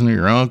your cousin, or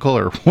your uncle,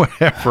 or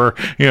whatever.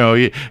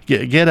 You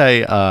get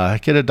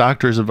a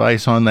doctor's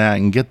advice on that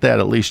and get that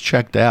at least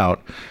checked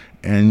out.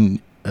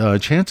 And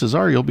chances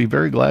are you'll be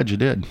very glad you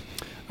did.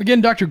 Again,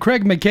 Dr.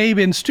 Craig McCabe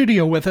in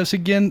studio with us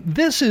again.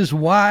 This is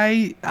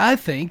why I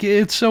think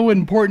it's so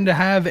important to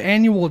have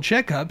annual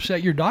checkups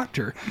at your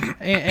doctor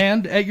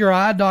and at your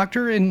eye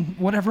doctor and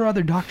whatever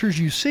other doctors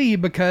you see,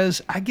 because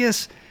I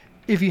guess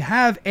if you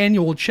have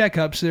annual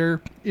checkups,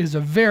 there is a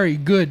very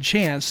good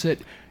chance that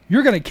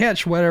you're going to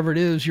catch whatever it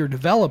is you're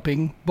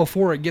developing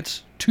before it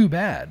gets too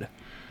bad.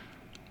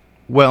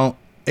 Well,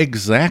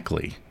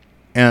 exactly.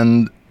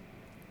 And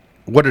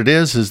what it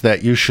is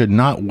that you should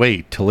not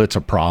wait till it's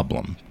a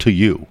problem to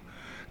you.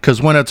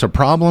 Because when it's a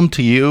problem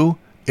to you,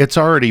 it's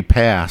already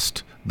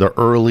past the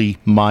early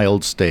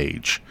mild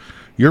stage.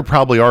 You're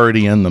probably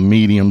already in the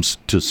medium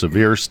to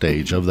severe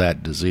stage of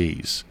that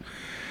disease.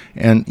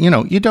 And,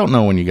 you don't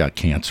know when you got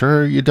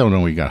cancer. You don't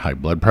know when you got high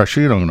blood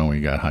pressure. You don't know when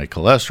you got high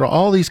cholesterol.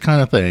 All these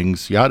kind of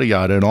things, yada,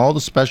 yada, and all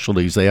the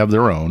specialties, they have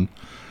their own.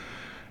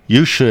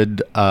 You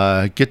should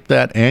get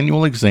that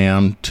annual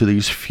exam to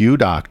these few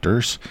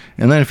doctors.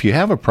 And then if you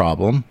have a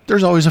problem,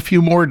 there's always a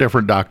few more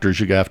different doctors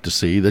you have to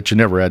see that you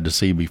never had to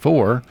see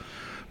before.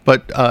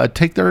 But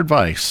take their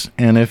advice.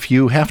 And if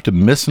you have to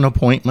miss an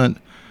appointment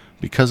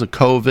because of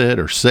COVID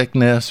or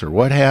sickness or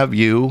what have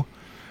you,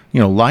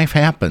 life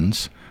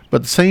happens.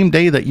 But the same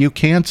day that you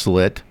cancel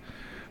it,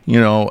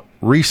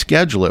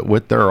 reschedule it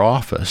with their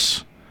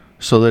office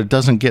so that it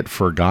doesn't get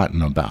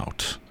forgotten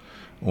about.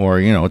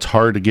 Or, it's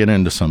hard to get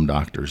into some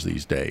doctors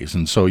these days.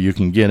 And so you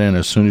can get in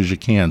as soon as you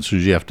can, as soon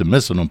as you have to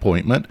miss an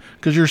appointment,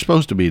 because you're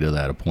supposed to be to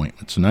that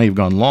appointment. So now you've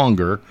gone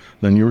longer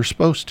than you were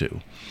supposed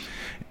to.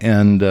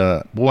 And,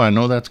 boy, I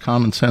know that's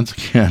common sense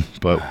again,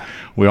 but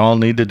we all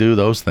need to do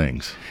those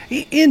things.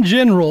 In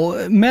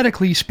general,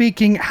 medically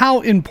speaking,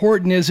 how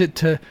important is it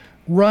to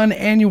run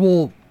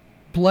annual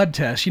blood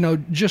tests,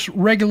 just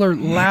regular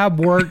lab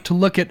work to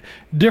look at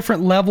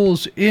different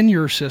levels in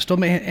your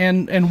system,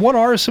 and what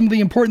are some of the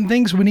important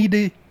things we need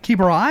to keep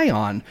our eye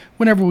on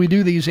whenever we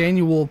do these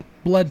annual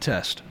blood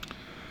tests?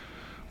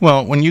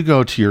 Well, when you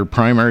go to your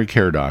primary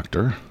care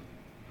doctor,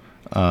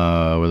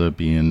 whether it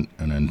be an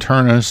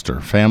internist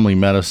or family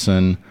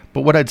medicine,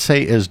 but what I'd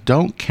say is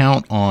don't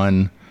count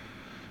on,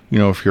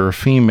 if you're a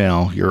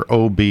female, your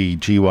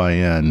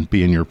OB/GYN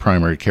being your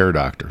primary care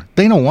doctor.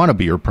 They don't want to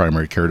be your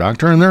primary care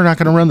doctor, and they're not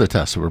going to run the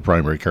tests of a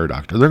primary care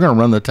doctor. They're going to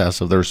run the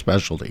tests of their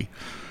specialty.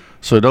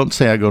 So don't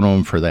say I go to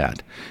them for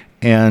that.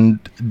 And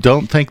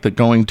don't think that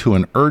going to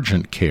an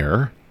urgent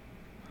care,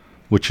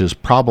 which is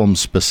problem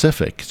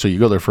specific, so you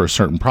go there for a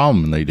certain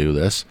problem and they do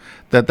this,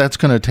 that's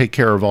going to take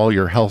care of all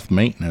your health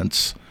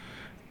maintenance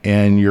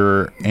and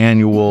your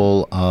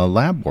annual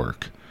lab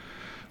work.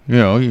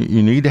 You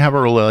need to have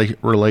a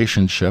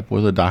relationship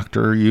with a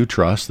doctor you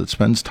trust that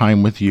spends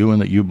time with you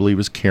and that you believe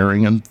is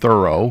caring and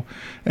thorough,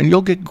 and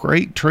you'll get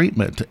great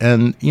treatment.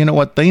 And you know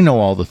what? They know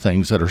all the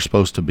things that are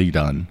supposed to be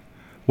done.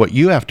 What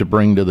you have to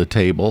bring to the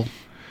table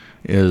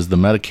is the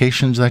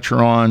medications that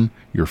you're on,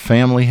 your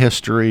family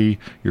history,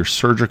 your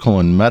surgical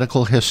and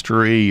medical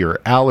history, your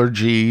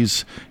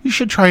allergies. You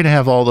should try to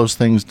have all those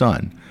things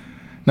done.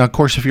 Now, of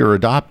course, if you're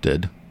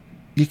adopted,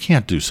 you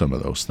can't do some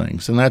of those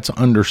things, and that's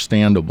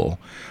understandable.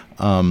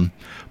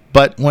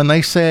 But when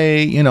they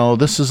say,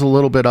 this is a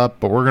little bit up,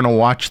 but we're going to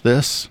watch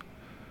this,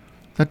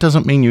 that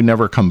doesn't mean you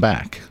never come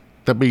back.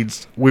 That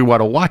means we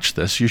want to watch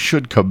this. You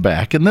should come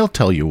back, and they'll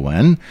tell you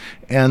when,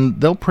 and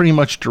they'll pretty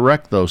much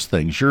direct those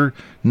things. You're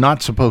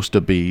not supposed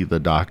to be the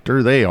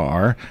doctor. They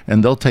are,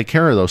 and they'll take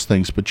care of those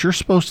things, but you're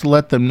supposed to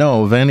let them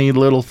know of any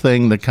little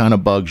thing that kind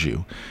of bugs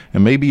you.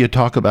 And maybe you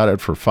talk about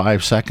it for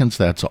 5 seconds,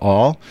 that's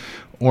all.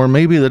 Or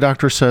maybe the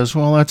doctor says,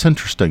 well, that's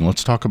interesting.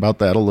 Let's talk about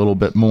that a little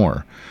bit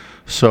more.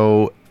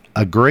 So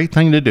a great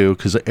thing to do,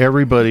 because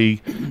everybody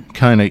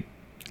kind of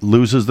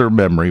loses their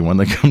memory when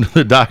they come to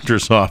the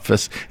doctor's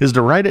office, is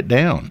to write it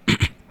down.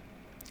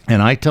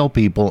 And I tell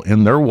people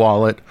in their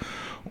wallet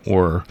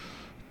or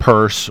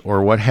purse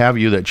or what have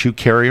you that you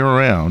carry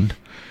around,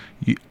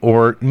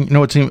 or you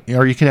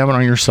can have it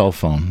on your cell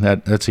phone.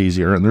 That's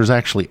easier. And there's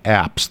actually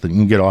apps that you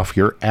can get off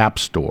your app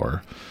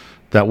store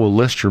that will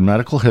list your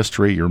medical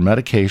history, your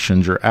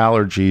medications, your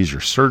allergies,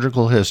 your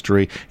surgical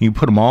history. You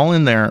put them all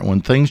in there.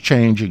 When things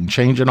change, you can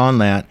change it on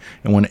that.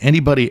 And when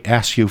anybody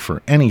asks you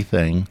for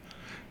anything,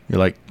 you're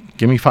like,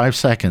 give me 5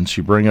 seconds.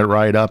 You bring it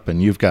right up,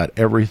 and you've got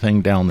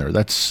everything down there.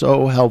 That's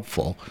so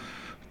helpful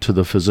to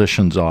the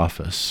physician's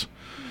office.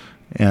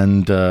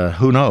 And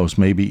who knows,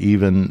 maybe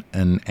even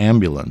an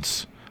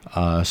ambulance.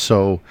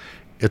 So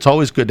it's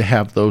always good to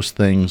have those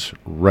things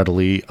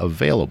readily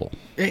available.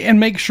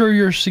 And make sure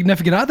your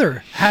significant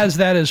other has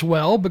that as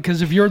well,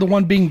 because if you're the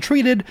one being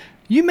treated,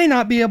 you may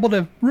not be able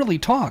to really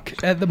talk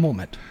at the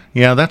moment.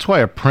 Yeah, that's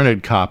why a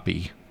printed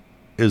copy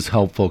is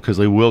helpful, because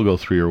they will go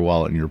through your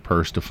wallet and your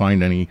purse to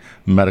find any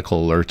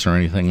medical alerts or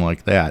anything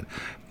like that.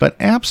 But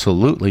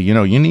absolutely,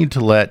 you need to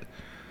let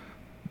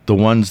the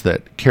ones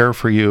that care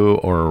for you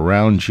or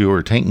around you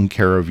or taking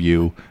care of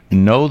you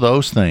know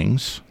those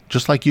things,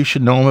 just like you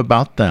should know them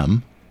about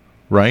them,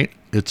 right?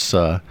 It's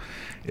a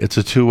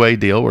two-way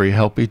deal where you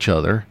help each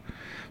other.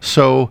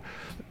 So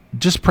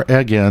just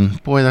again,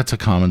 boy, that's a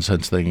common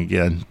sense thing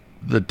again.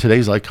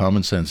 Today's like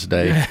common sense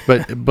day,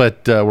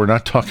 but we're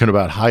not talking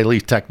about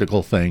highly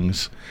technical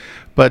things.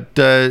 But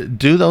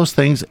do those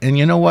things, and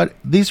you know what?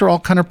 These are all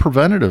kind of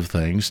preventative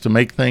things to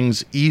make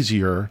things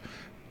easier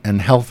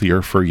and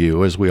healthier for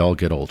you as we all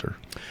get older.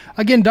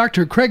 Again,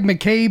 Dr. Craig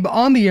McCabe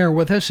on the air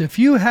with us. If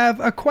you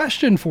have a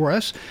question for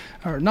us,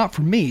 or not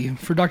for me,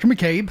 for Dr.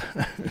 McCabe,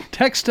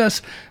 text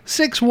us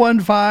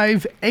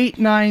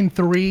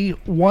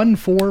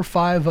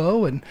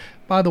 615-893-1450. And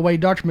by the way,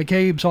 Dr.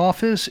 McCabe's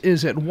office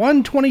is at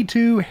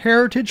 122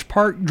 Heritage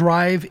Park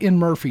Drive in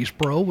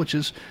Murfreesboro, which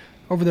is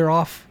over there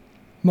off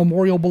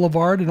Memorial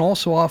Boulevard and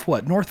also off,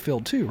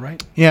 Northfield too,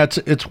 right? Yeah,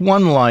 it's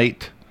one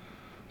light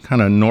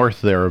kind of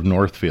north there of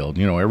Northfield.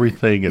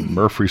 Everything in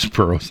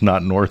Murfreesboro is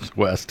not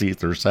northwest,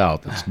 east, or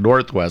south. It's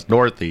northwest,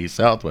 northeast,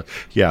 southwest.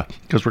 Yeah,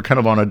 because we're kind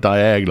of on a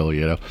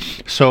diagonal,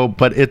 So,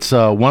 but it's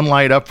one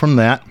light up from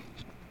that.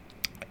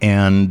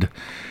 And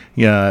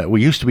yeah,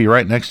 we used to be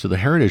right next to the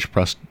Heritage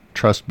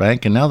Trust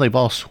Bank, and now they've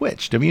all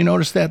switched. Have you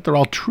noticed that? They're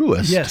all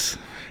Truist. Yes.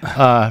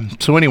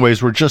 So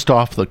anyways, we're just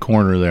off the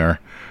corner there.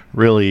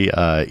 Really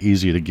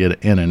easy to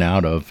get in and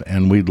out of,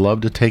 and we'd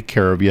love to take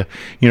care of you.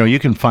 You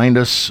can find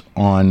us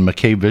on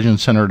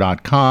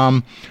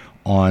McCabeVisionCenter.com,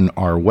 on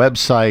our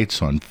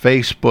websites, on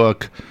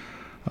Facebook.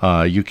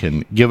 You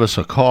can give us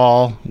a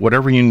call.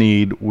 Whatever you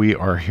need, we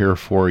are here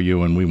for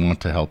you, and we want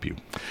to help you.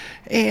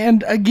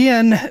 And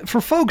again, for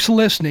folks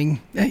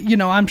listening,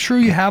 I'm sure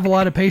you have a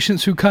lot of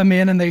patients who come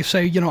in and they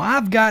say,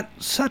 I've got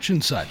such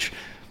and such.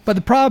 But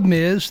the problem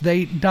is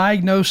they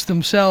diagnose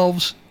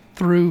themselves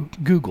through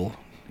Google.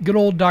 Good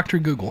old Dr.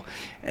 Google.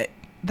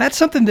 That's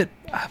something that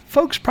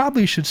folks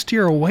probably should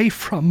steer away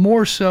from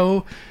more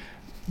so,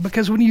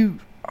 because when you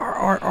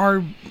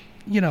are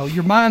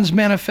your mind's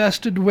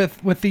manifested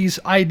with these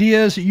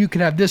ideas that you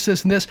could have this,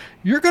 and this,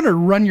 you're going to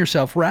run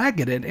yourself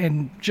ragged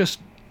and just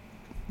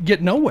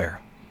get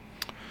nowhere.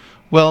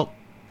 Well,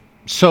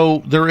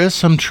 so there is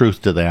some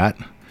truth to that,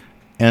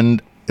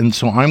 and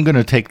so I'm going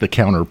to take the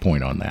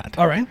counterpoint on that.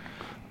 All right.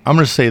 I'm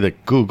going to say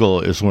that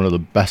Google is one of the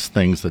best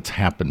things that's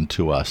happened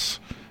to us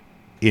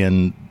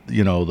in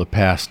the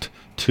past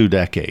 2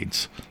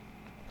 decades.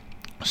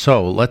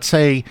 So let's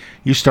say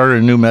you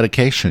started a new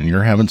medication,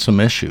 you're having some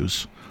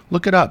issues.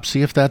 Look it up,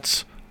 see if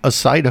that's a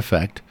side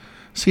effect,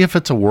 see if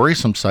it's a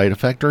worrisome side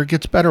effect or it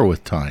gets better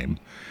with time.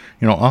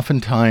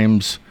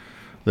 Oftentimes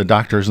the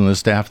doctors and the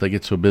staff, they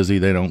get so busy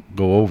they don't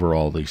go over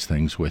all these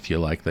things with you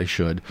like they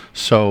should.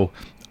 So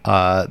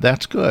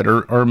that's good.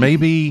 Or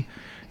maybe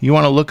you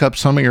want to look up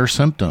some of your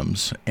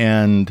symptoms,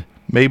 and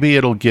maybe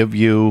it'll give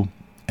you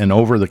an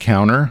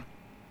over-the-counter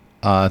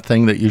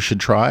thing that you should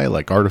try,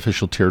 like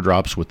artificial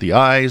teardrops with the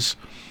eyes,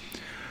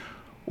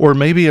 or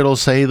maybe it'll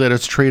say that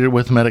it's treated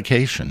with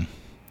medication.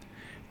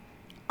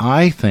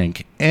 I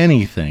think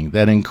anything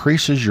that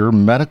increases your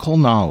medical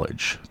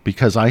knowledge,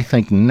 because I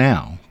think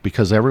now,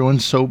 because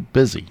everyone's so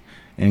busy,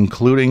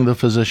 including the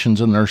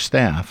physicians and their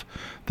staff,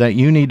 that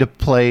you need to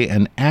play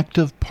an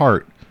active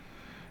part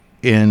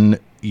in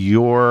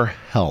your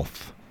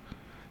health.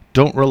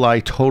 Don't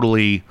rely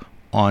totally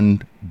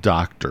on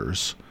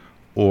doctors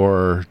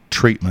or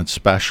treatment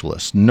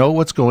specialist. Know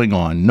what's going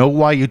on. Know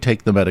why you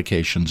take the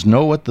medications.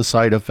 Know what the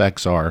side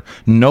effects are.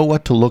 Know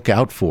what to look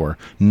out for.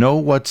 Know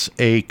what's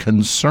a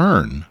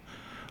concern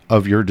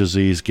of your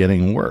disease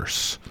getting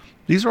worse.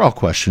 These are all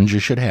questions you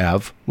should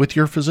have with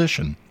your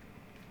physician,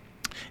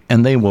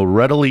 and they will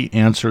readily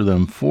answer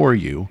them for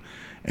you.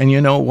 And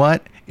you know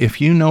what?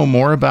 If you know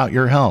more about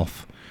your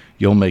health,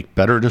 you'll make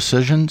better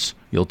decisions.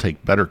 You'll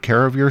take better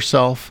care of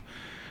yourself.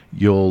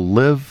 You'll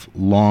live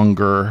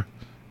longer,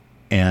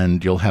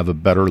 and you'll have a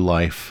better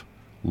life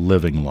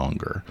living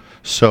longer.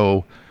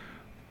 So,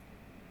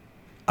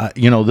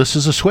 this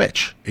is a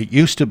switch. It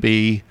used to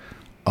be,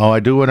 I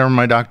do whatever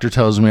my doctor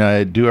tells me.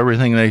 I do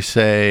everything they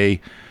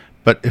say.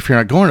 But if you're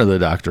not going to the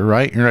doctor,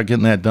 right, you're not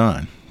getting that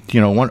done.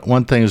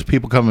 One thing is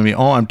people come to me,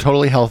 I'm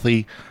totally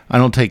healthy. I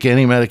don't take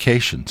any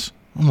medications.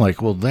 I'm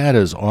like, well, that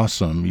is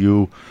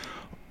awesome.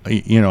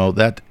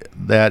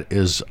 That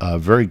is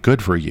very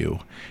good for you.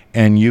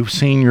 And you've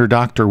seen your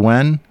doctor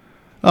when?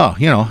 I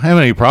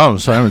haven't any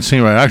problems, so I haven't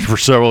seen my doctor for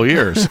several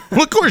years.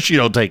 Well, of course you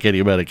don't take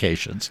any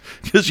medications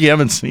because you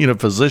haven't seen a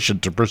physician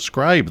to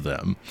prescribe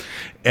them.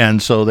 And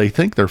so they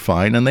think they're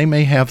fine, and they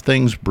may have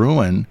things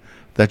brewing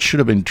that should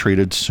have been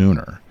treated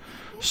sooner.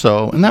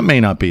 So, and that may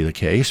not be the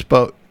case,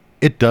 but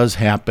it does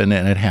happen,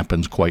 and it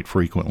happens quite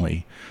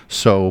frequently.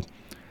 So,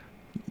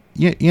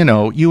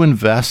 you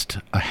invest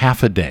a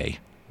half a day,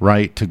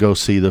 right, to go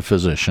see the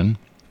physician.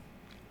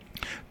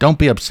 Don't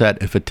be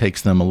upset if it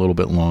takes them a little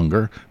bit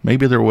longer.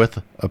 Maybe they're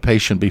with a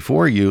patient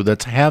before you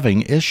that's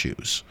having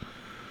issues.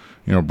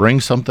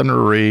 Bring something to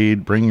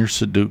read, bring your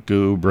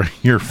Sudoku, bring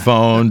your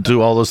phone, do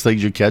all those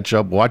things you catch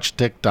up, watch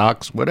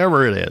TikToks,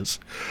 whatever it is.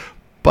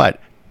 But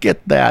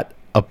get that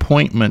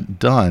appointment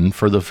done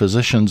for the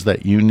physicians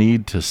that you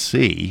need to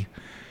see.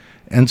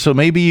 And so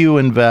maybe you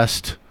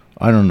invest,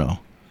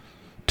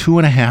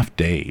 2.5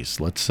 days,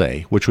 let's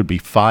say, which would be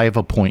 5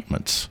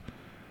 appointments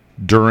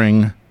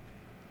during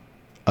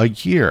a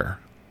year.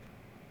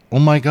 Oh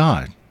my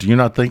God. Do you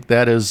not think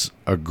that is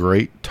a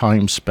great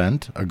time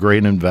spent, a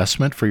great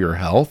investment for your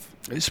health?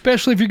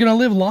 Especially if you're going to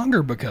live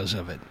longer because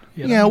of it.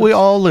 Yeah, we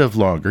all live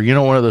longer.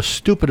 One of the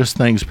stupidest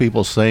things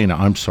people say,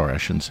 I'm sorry, I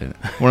shouldn't say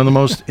that. One of the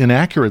most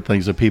inaccurate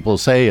things that people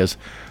say is,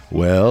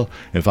 well,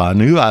 if I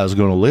knew I was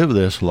going to live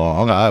this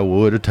long, I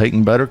would have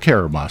taken better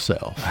care of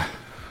myself.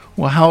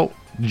 Well, how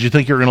did you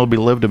think you're going to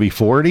live to be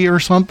 40 or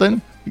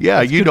something?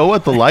 Yeah, you know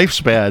what the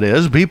lifespan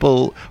is.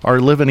 People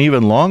are living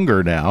even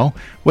longer now.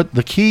 What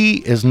the key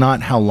is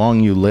not how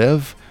long you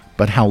live,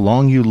 but how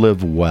long you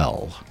live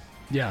well.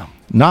 Yeah.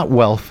 Not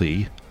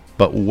wealthy,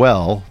 but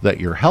well that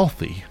you're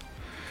healthy.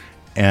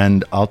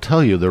 And I'll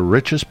tell you, the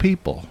richest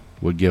people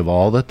would give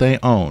all that they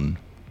own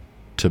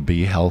to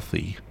be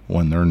healthy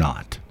when they're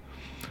not.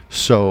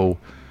 So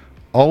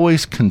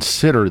always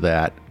consider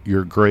that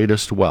your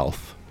greatest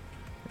wealth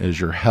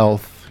is your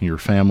health, your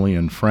family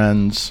and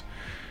friends,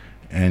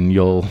 and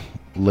you'll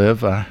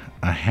live a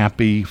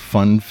happy,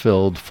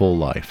 fun-filled, full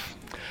life.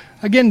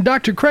 Again,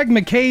 Dr. Craig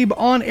McCabe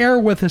on air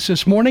with us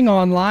this morning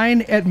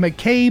online at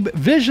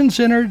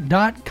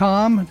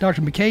McCabeVisionCenter.com.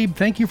 Dr. McCabe,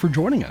 thank you for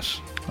joining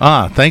us.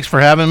 Thanks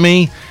for having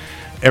me.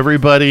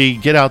 Everybody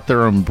get out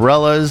their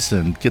umbrellas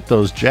and get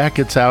those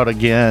jackets out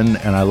again,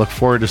 and I look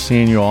forward to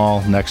seeing you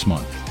all next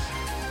month.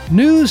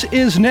 News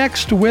is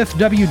next with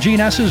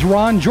WGNS's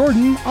Ron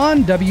Jordan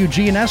on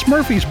WGNS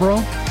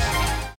Murfreesboro.